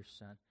His dear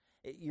Son.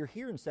 You're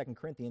here in 2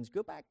 Corinthians.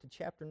 Go back to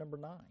chapter number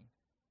 9.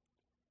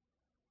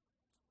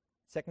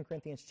 2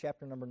 Corinthians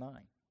chapter number 9.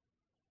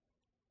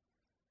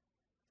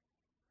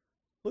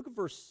 Look at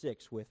verse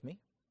 6 with me.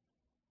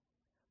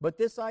 But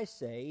this I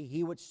say,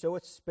 he which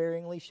soweth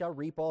sparingly shall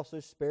reap also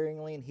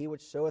sparingly, and he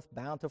which soweth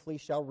bountifully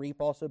shall reap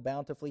also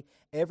bountifully.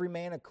 Every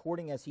man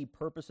according as he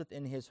purposeth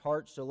in his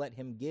heart, so let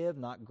him give,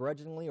 not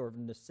grudgingly or of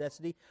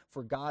necessity,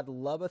 for God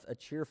loveth a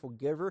cheerful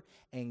giver,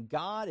 and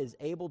God is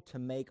able to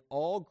make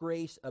all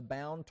grace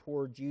abound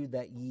toward you,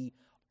 that ye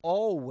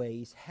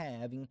always,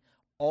 having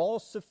all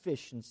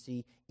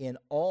sufficiency in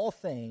all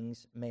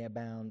things, may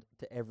abound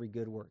to every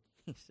good work.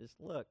 He says,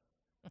 look,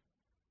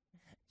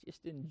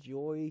 just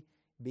enjoy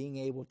being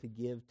able to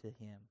give to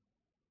Him.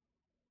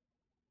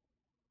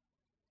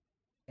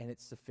 And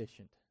it's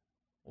sufficient.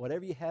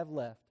 Whatever you have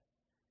left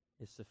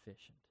is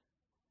sufficient.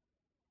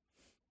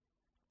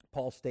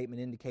 Paul's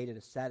statement indicated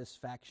a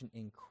satisfaction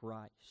in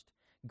Christ.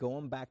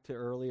 Going back to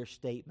earlier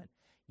statement,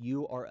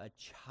 you are a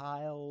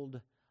child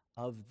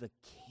of the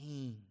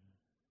King.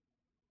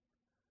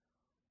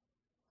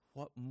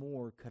 What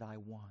more could I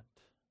want?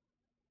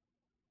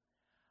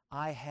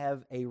 I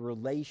have a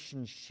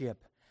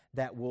relationship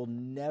that will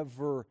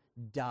never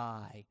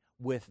die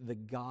with the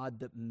God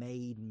that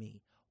made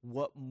me.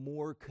 What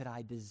more could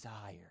I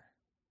desire?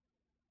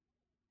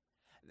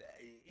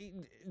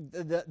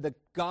 The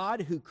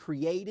God who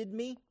created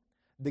me,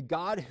 the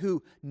God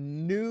who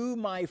knew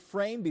my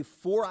frame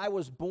before I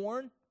was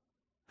born,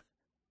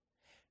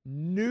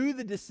 knew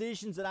the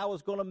decisions that I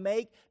was going to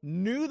make,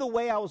 knew the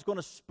way I was going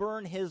to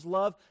spurn His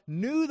love,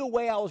 knew the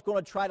way I was going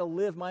to try to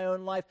live my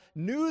own life,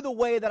 knew the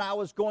way that I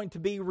was going to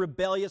be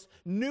rebellious,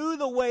 knew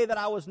the way that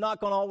I was not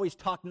going to always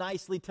talk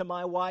nicely to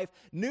my wife,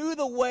 knew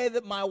the way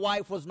that my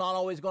wife was not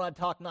always going to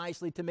talk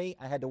nicely to me.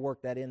 I had to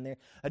work that in there.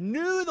 I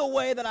knew the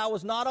way that I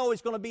was not always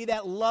going to be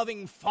that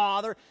loving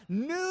father,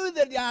 knew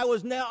that I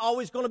was now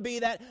always going to be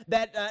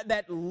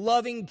that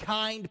loving,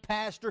 kind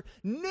pastor,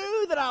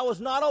 knew that I was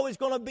not always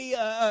going to be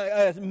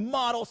a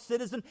model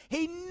citizen.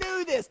 He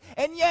knew this,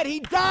 and yet He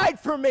died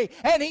for me,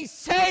 and He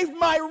saved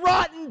my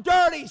rotten,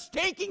 dirty,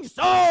 stinking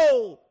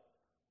soul.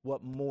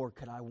 What more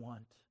could I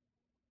want?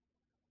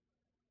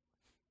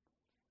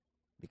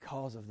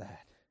 Because of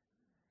that,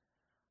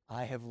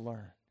 I have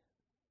learned,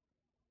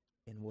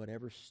 in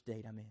whatever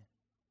state I'm in,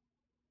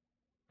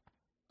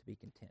 to be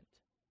content.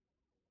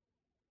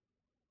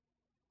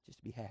 Just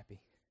to be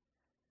happy.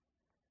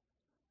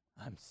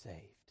 I'm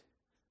saved.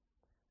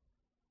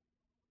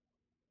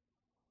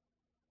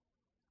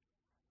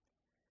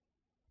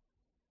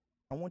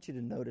 I want you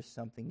to notice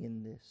something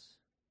in this.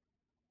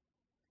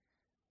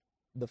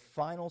 The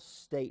final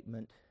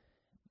statement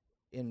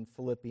in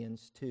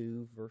Philippians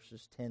 2,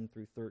 verses 10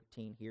 through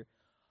 13 here,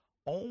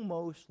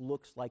 almost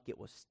looks like it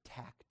was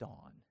tacked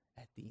on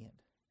at the end.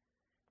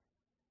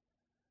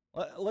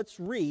 Let's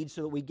read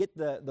so that we get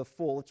the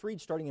full. Let's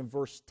read starting in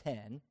verse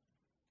 10.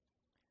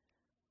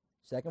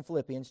 2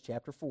 Philippians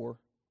chapter 4.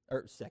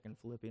 Or 2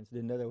 Philippians,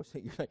 didn't know that was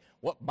it. You're like,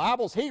 what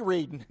Bible's he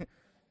reading?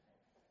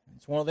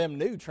 It's one of them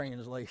new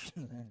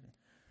translations.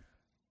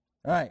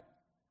 All right.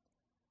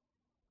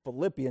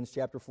 Philippians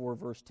chapter 4,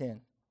 verse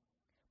 10.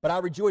 But I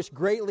rejoice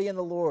greatly in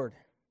the Lord.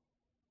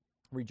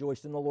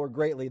 Rejoiced in the Lord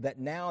greatly, that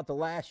now at the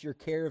last your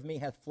care of me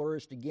hath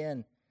flourished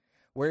again,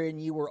 wherein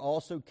ye were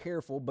also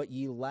careful, but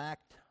ye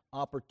lacked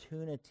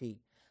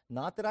opportunity.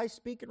 Not that I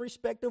speak in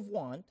respect of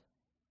want,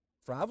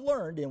 for I've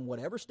learned in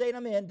whatever state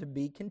I'm in to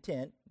be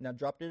content. Now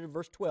dropped it in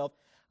verse 12.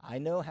 I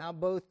know how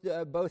both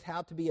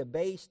how to be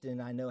abased,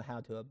 and I know how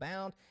to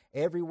abound.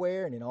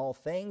 Everywhere and in all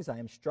things I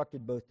am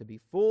instructed both to be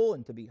full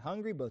and to be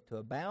hungry, both to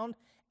abound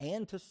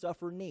and to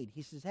suffer need.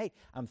 He says, hey,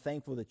 I'm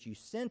thankful that you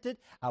sent it.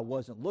 I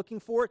wasn't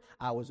looking for it.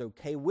 I was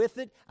okay with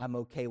it. I'm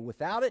okay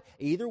without it.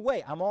 Either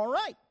way, I'm all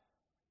right.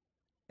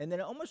 And then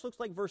it almost looks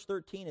like verse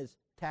 13 is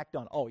tacked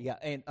on. Oh, yeah,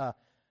 and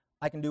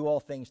I can do all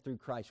things through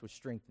Christ, which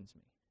strengthens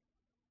me.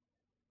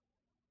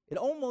 It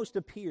almost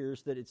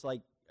appears that it's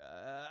like,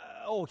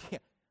 oh, yeah,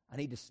 I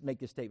need to make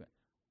this statement.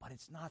 But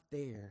it's not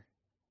there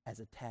as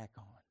a tack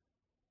on.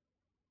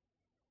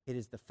 It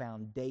is the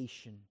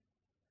foundation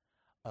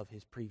of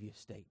his previous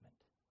statement.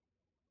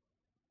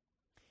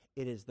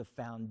 It is the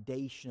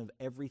foundation of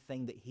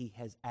everything that he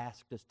has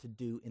asked us to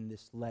do in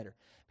this letter.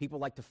 People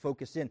like to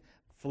focus in.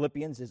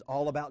 Philippians is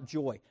all about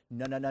joy.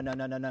 No.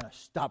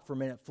 Stop for a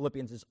minute.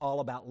 Philippians is all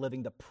about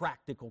living the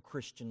practical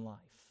Christian life.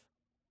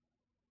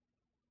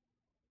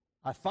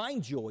 I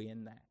find joy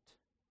in that.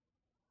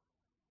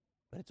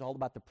 But it's all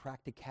about the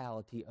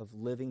practicality of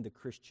living the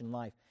Christian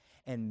life.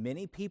 And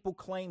many people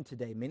claim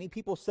today, many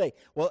people say,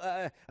 well,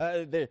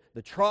 the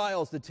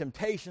trials, the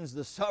temptations,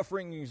 the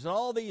sufferings, and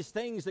all these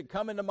things that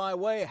come into my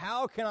way,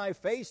 how can I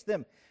face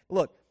them?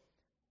 Look,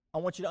 I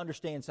want you to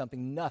understand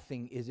something.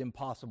 Nothing is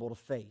impossible to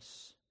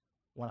face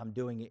when I'm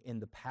doing it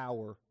in the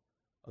power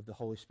of the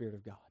Holy Spirit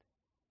of God.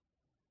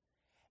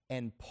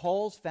 And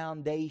Paul's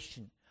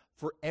foundation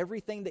for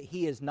everything that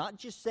He is not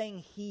just saying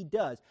He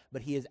does,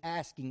 but He is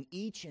asking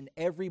each and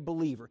every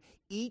believer,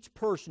 each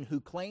person who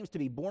claims to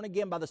be born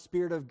again by the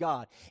Spirit of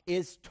God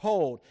is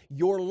told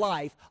your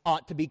life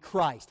ought to be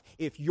Christ.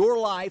 If your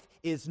life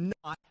is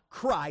not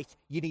Christ,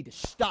 you need to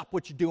stop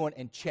what you're doing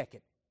and check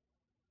it.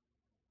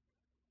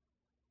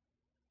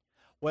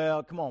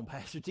 Well, come on,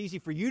 Pastor, it's easy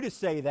for you to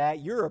say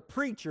that. You're a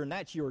preacher, and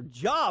that's your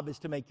job, is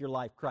to make your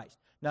life Christ.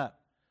 No.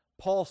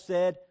 Paul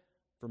said,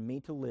 for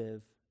me to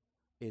live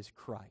is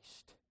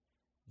Christ.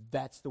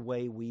 That's the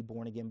way we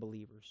born-again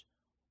believers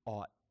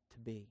ought to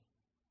be.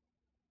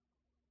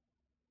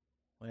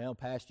 Well,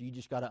 Pastor, you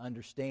just got to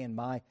understand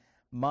my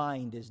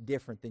mind is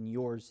different than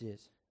yours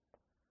is.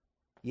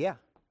 Yeah.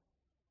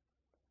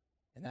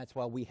 And that's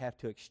why we have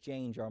to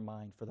exchange our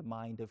mind for the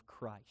mind of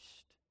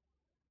Christ.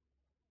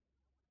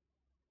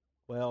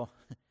 Well,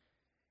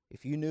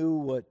 if you knew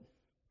what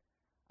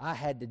I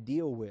had to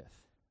deal with,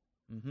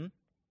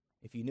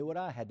 if you knew what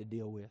I had to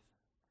deal with,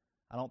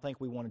 I don't think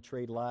we want to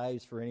trade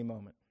lives for any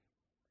moment.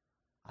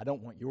 I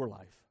don't want your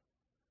life,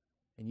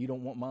 and you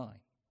don't want mine.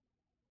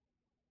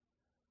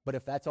 But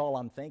if that's all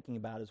I'm thinking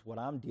about is what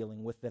I'm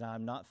dealing with, then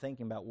I'm not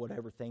thinking about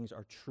whatever things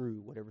are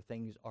true, whatever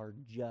things are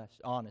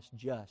just, honest,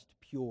 just,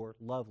 pure,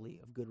 lovely,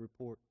 of good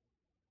report.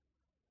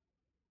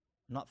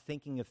 I'm not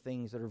thinking of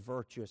things that are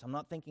virtuous. I'm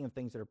not thinking of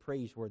things that are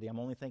praiseworthy. I'm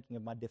only thinking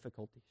of my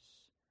difficulties.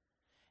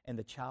 And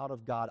the child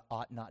of God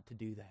ought not to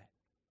do that.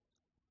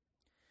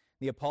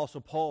 The Apostle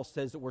Paul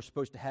says that we're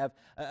supposed to have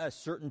a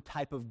certain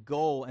type of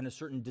goal and a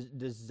certain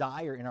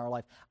desire in our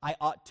life. I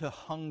ought to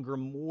hunger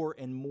more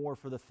and more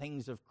for the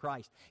things of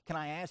Christ. Can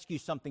I ask you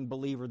something,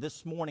 believer,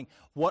 this morning?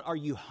 What are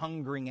you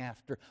hungering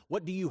after?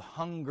 What do you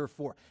hunger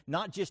for?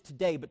 Not just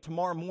today, but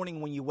tomorrow morning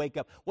when you wake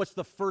up. What's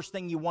the first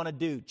thing you want to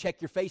do?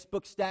 Check your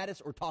Facebook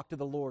status or talk to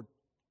the Lord?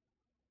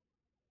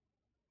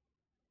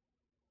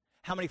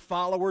 How many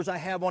followers I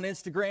have on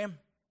Instagram?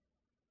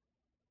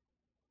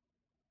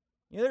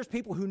 You know, there's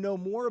people who know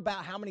more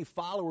about how many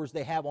followers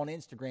they have on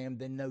Instagram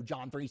than know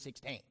John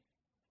 3:16.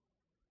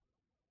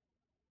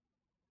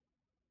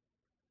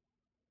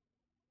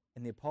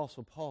 And the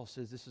Apostle Paul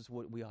says this is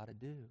what we ought to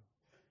do.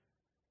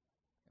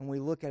 And we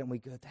look at it and we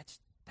go,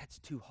 that's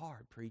too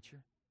hard,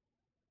 preacher.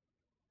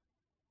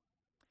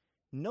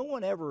 No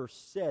one ever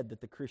said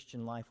that the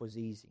Christian life was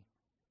easy.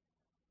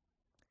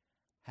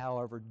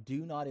 However,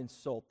 do not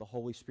insult the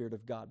Holy Spirit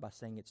of God by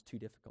saying it's too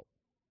difficult.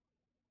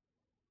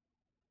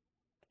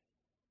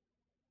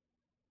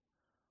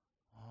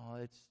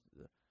 Oh,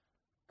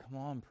 come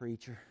on,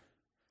 preacher.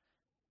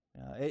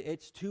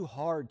 It's too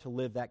hard to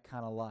live that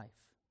kind of life.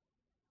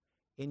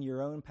 In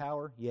your own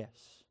power,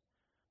 yes.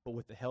 But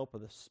with the help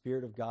of the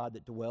Spirit of God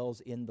that dwells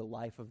in the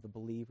life of the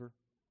believer,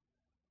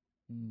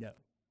 no.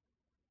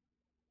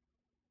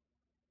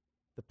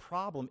 The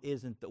problem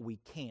isn't that we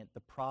can't.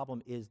 The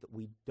problem is that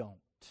we don't.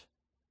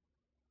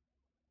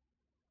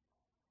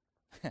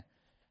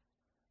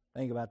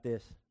 Think about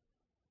this.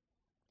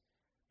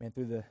 Man,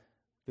 through the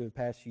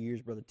past few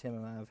years, Brother Tim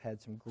and I have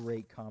had some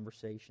great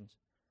conversations.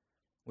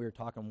 We were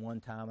talking one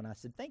time, and I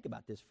said, think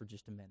about this for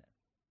just a minute.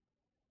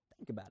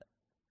 Think about it.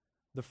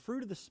 The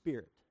fruit of the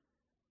Spirit,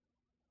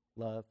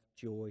 love,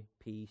 joy,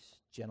 peace,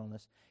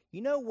 gentleness.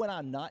 You know when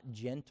I'm not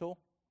gentle,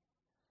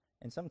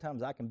 and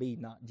sometimes I can be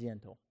not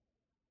gentle.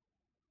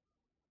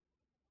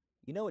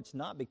 You know it's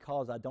not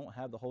because I don't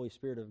have the Holy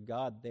Spirit of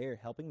God there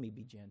helping me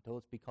be gentle.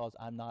 It's because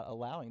I'm not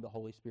allowing the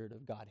Holy Spirit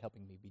of God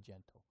helping me be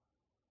gentle.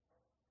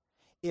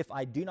 If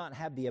I do not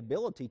have the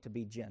ability to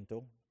be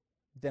gentle,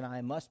 then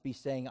I must be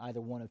saying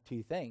either one of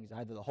two things.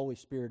 Either the Holy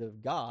Spirit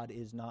of God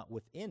is not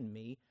within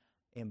me,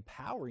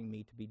 empowering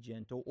me to be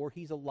gentle, or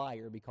He's a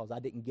liar because I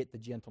didn't get the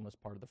gentleness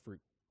part of the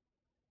fruit.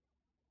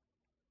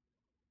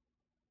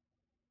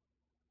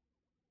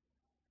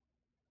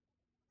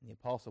 And the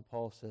Apostle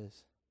Paul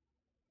says,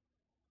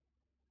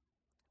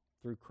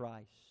 through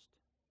Christ,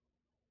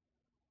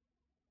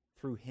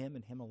 through Him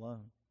and Him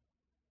alone,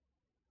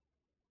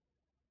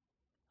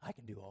 I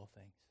can do all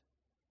things.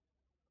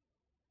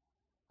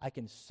 I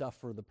can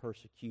suffer the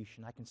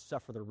persecution. I can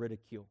suffer the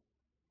ridicule.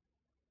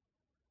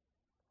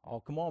 Oh,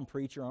 come on,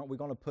 preacher. Aren't we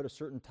going to put a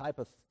certain type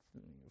of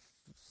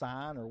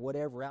sign or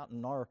whatever out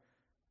in our...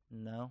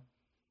 No.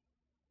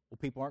 Well,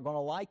 people aren't going to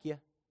like you.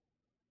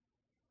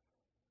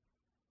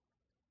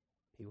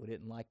 People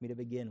didn't like me to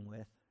begin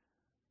with.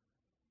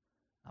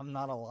 I'm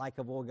not a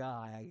likable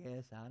guy, I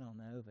guess. I don't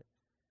know. But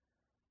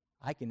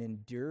I can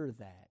endure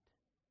that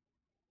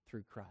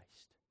through Christ.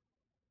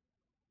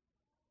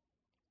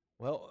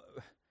 Well,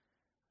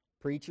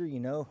 preacher, you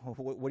know,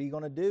 what are you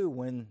going to do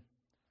when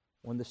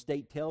the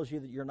state tells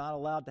you that you're not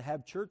allowed to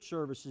have church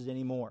services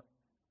anymore?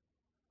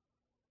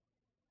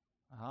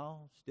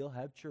 I'll still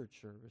have church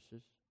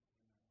services.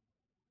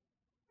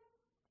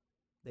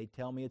 They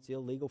tell me it's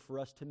illegal for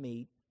us to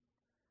meet.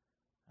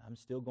 I'm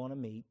still going to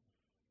meet.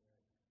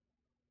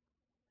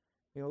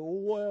 You know,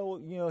 well,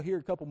 you know, here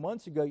a couple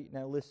months ago,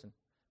 now listen,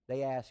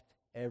 they asked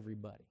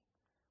everybody.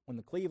 When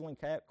the Cleveland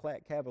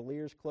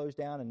Cavaliers closed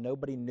down and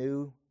nobody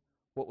knew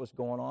what was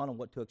going on and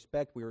what to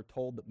expect, we were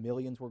told that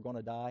millions were going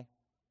to die.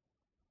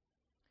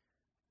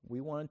 we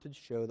wanted to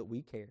show that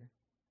we care.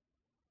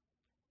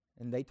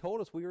 And they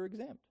told us we were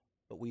exempt.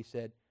 But we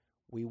said,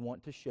 we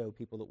want to show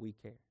people that we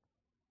care.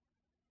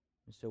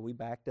 And so we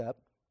backed up.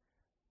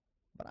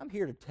 But I'm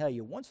here to tell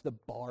you, once the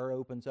bar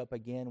opens up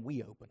again,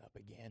 we open up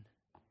again.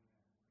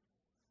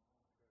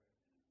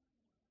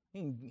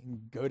 You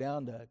can go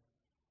down to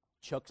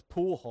Chuck's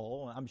pool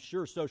hall. I'm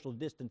sure social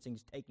distancing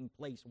is taking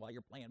place while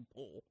you're playing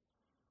pool.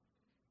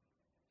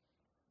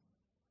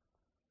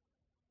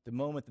 The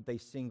moment that they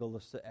single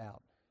us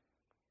out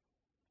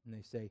and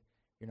they say,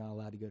 you're not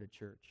allowed to go to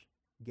church,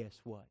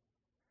 guess what?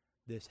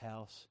 This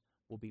house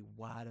will be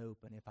wide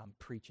open if I'm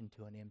preaching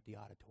to an empty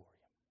auditorium.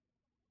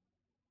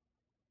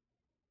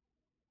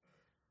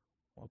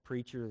 Well,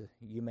 preacher,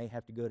 you may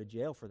have to go to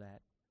jail for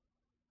that.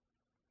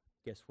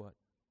 Guess what?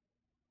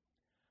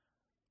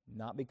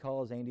 Not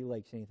because Andy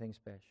Lake's anything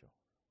special,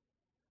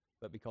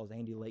 but because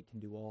Andy Lake can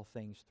do all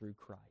things through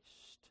Christ,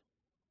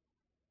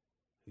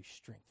 who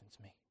strengthens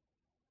me.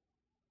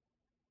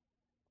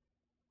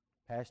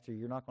 Pastor,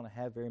 you're not going to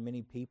have very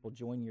many people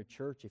join your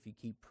church if you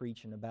keep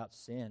preaching about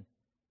sin.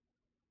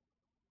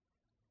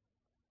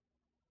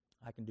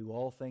 I can do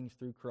all things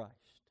through Christ,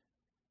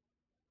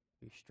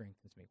 who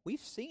strengthens me. We've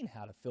seen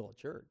how to fill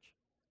a church.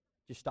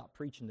 Just stop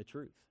preaching the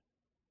truth,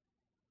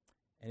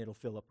 and it'll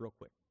fill up real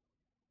quick.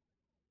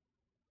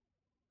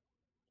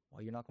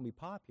 Well, you're not going to be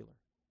popular.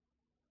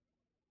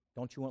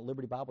 Don't you want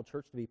Liberty Bible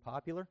Church to be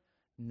popular?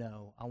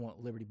 No, I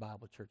want Liberty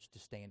Bible Church to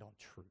stand on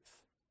truth.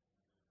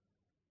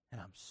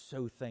 And I'm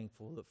so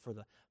thankful that for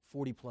the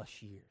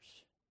 40-plus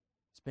years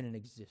it's been in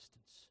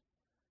existence,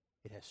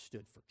 it has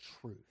stood for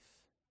truth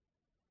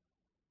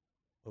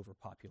over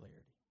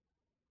popularity.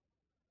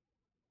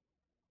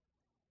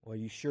 Well, are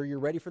you sure you're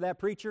ready for that,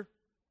 preacher?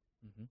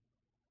 Mm-hmm.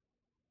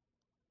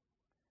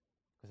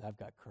 Because I've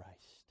got Christ.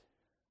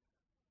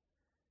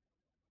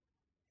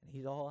 And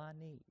He's all I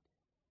need.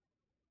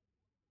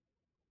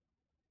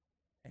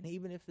 And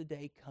even if the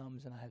day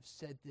comes, and I have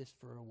said this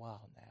for a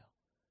while now,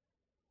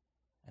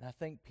 and I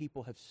think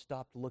people have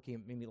stopped looking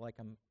at me like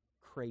I'm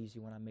crazy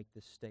when I make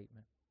this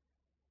statement.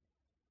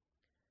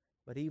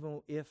 But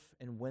even if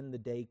and when the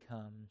day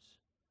comes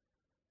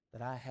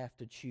that I have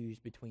to choose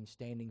between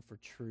standing for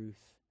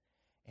truth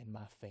and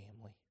my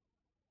family,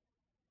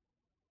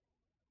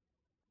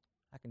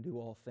 I can do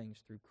all things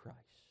through Christ.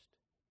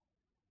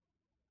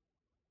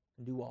 I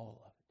can do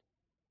all of it.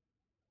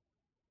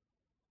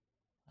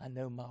 I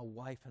know my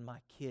wife and my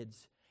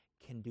kids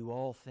can do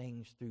all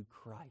things through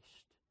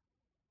Christ.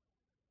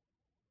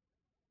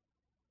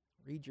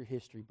 Read your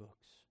history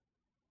books.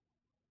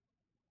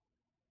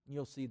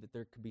 You'll see that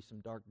there could be some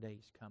dark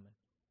days coming.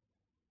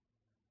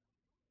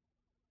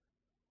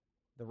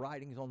 The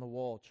writing's on the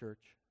wall,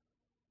 church.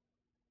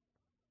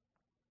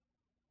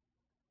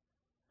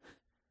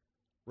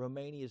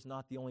 Romania is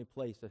not the only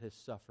place that has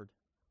suffered.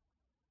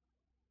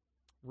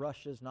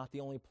 Russia is not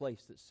the only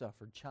place that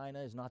suffered.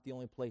 China is not the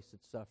only place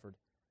that suffered.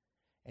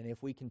 And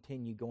if we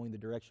continue going the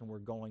direction we're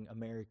going,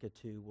 America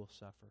too will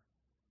suffer.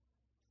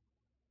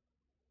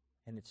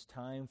 And it's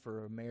time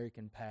for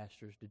American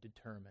pastors to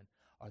determine,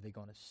 are they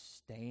going to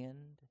stand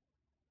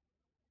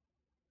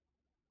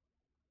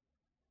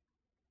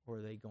or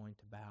are they going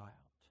to bow out?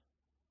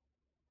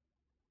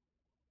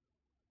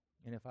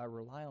 And if I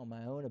rely on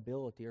my own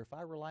ability or if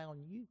I rely on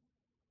you,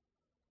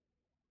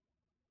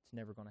 it's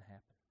never going to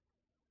happen.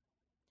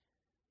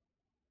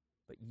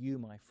 But you,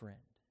 my friend,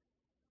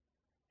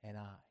 and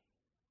I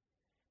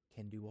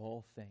can do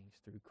all things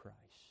through Christ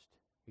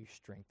who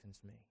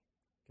strengthens me.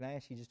 Can I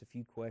ask you just a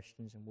few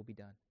questions and we'll be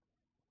done?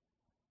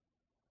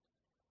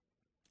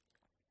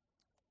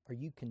 Are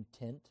you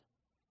content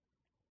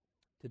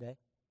today?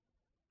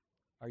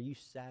 Are you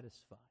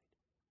satisfied?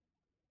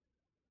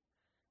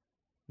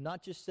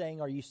 Not just saying,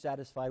 are you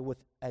satisfied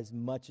with as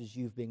much as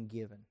you've been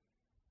given?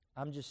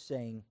 I'm just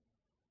saying,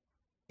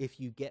 if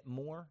you get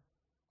more,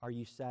 are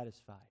you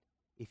satisfied?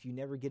 If you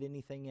never get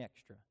anything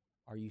extra,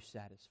 are you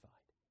satisfied?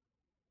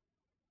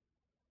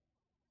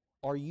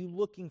 Are you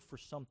looking for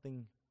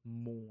something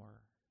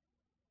more?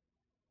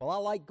 Well, I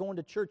like going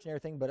to church and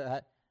everything, but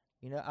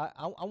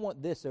I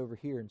want this over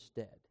here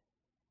instead.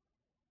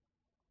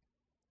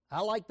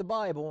 I like the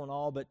Bible and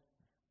all, but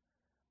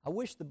I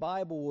wish the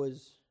Bible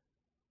was,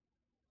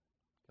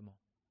 come on.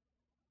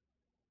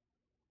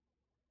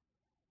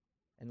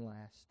 And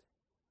last,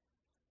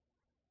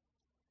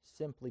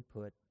 simply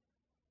put,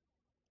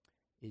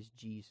 is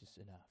Jesus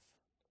enough?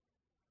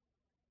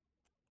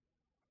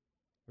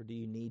 Or do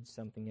you need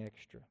something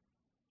extra?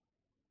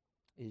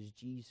 Is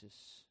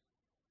Jesus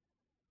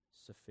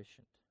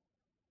sufficient?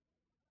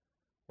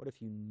 What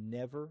if you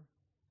never,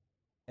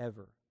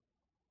 ever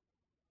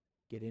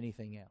get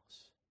anything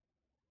else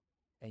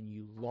and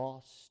you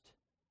lost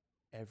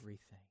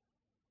everything?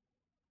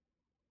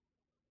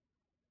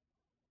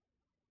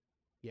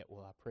 Yet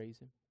will I praise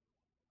Him?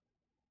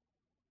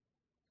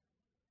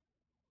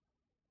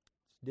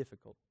 It's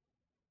difficult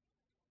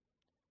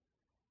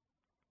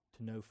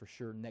to know for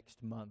sure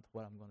next month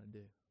what I'm going to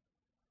do.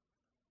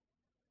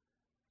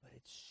 But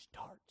it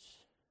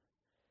starts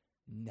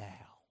now.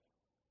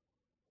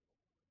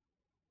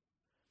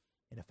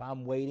 And if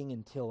I'm waiting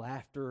until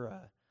after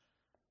a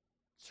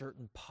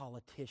certain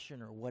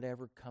politician or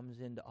whatever comes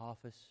into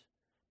office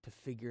to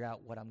figure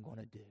out what I'm going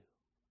to do,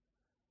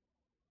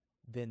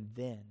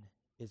 then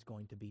is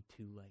going to be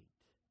too late.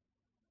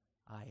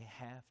 I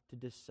have to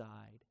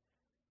decide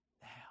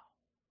now.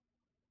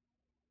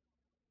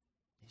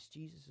 Is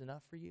Jesus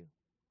enough for you?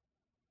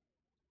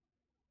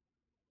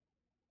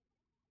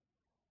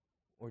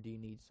 Or do you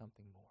need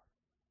something more?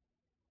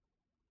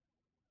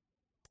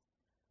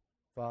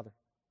 Father,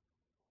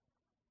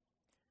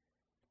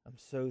 I'm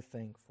so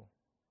thankful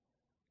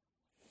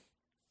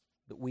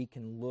that we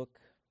can look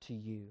to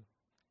you.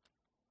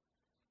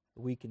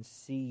 That we can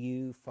see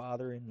you,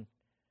 Father, in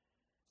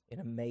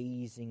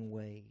amazing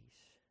ways.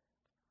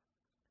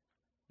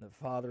 That,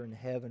 Father in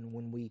heaven,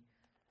 when we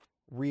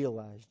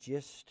realize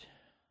just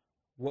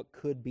what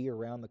could be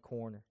around the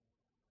corner,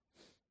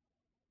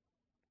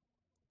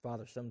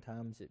 Father,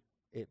 sometimes it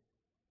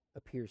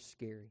appears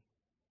scary.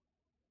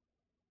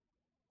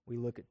 We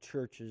look at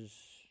churches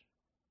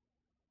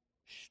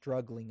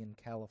struggling in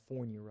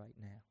California right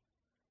now,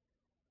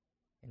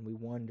 and we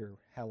wonder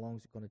how long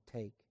is it going to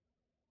take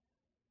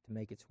to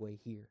make its way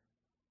here.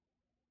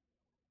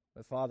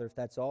 But Father, if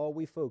that's all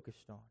we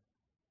focused on,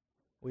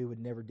 we would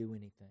never do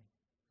anything.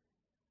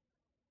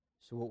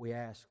 So what we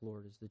ask,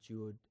 Lord, is that you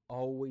would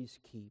always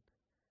keep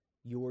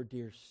your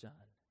dear Son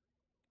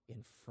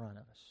in front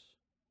of us.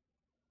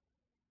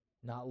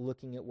 Not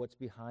looking at what's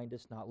behind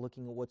us, not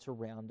looking at what's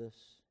around us,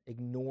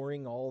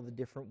 ignoring all the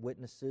different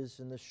witnesses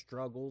and the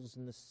struggles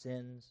and the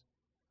sins.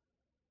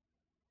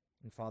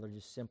 And Father,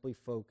 just simply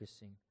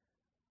focusing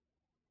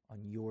on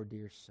your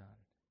dear Son,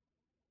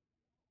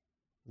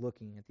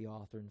 looking at the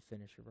author and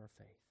finisher of our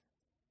faith.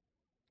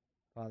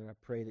 Father, I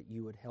pray that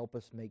you would help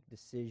us make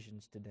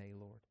decisions today,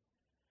 Lord.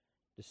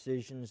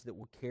 Decisions that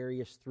will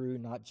carry us through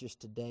not just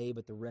today,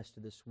 but the rest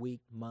of this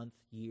week, month,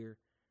 year.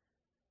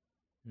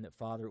 And that,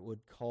 Father, it would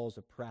cause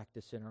a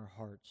practice in our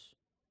hearts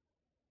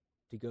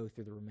to go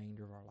through the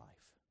remainder of our life.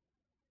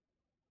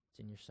 It's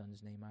in your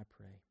Son's name I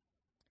pray.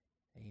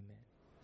 Amen.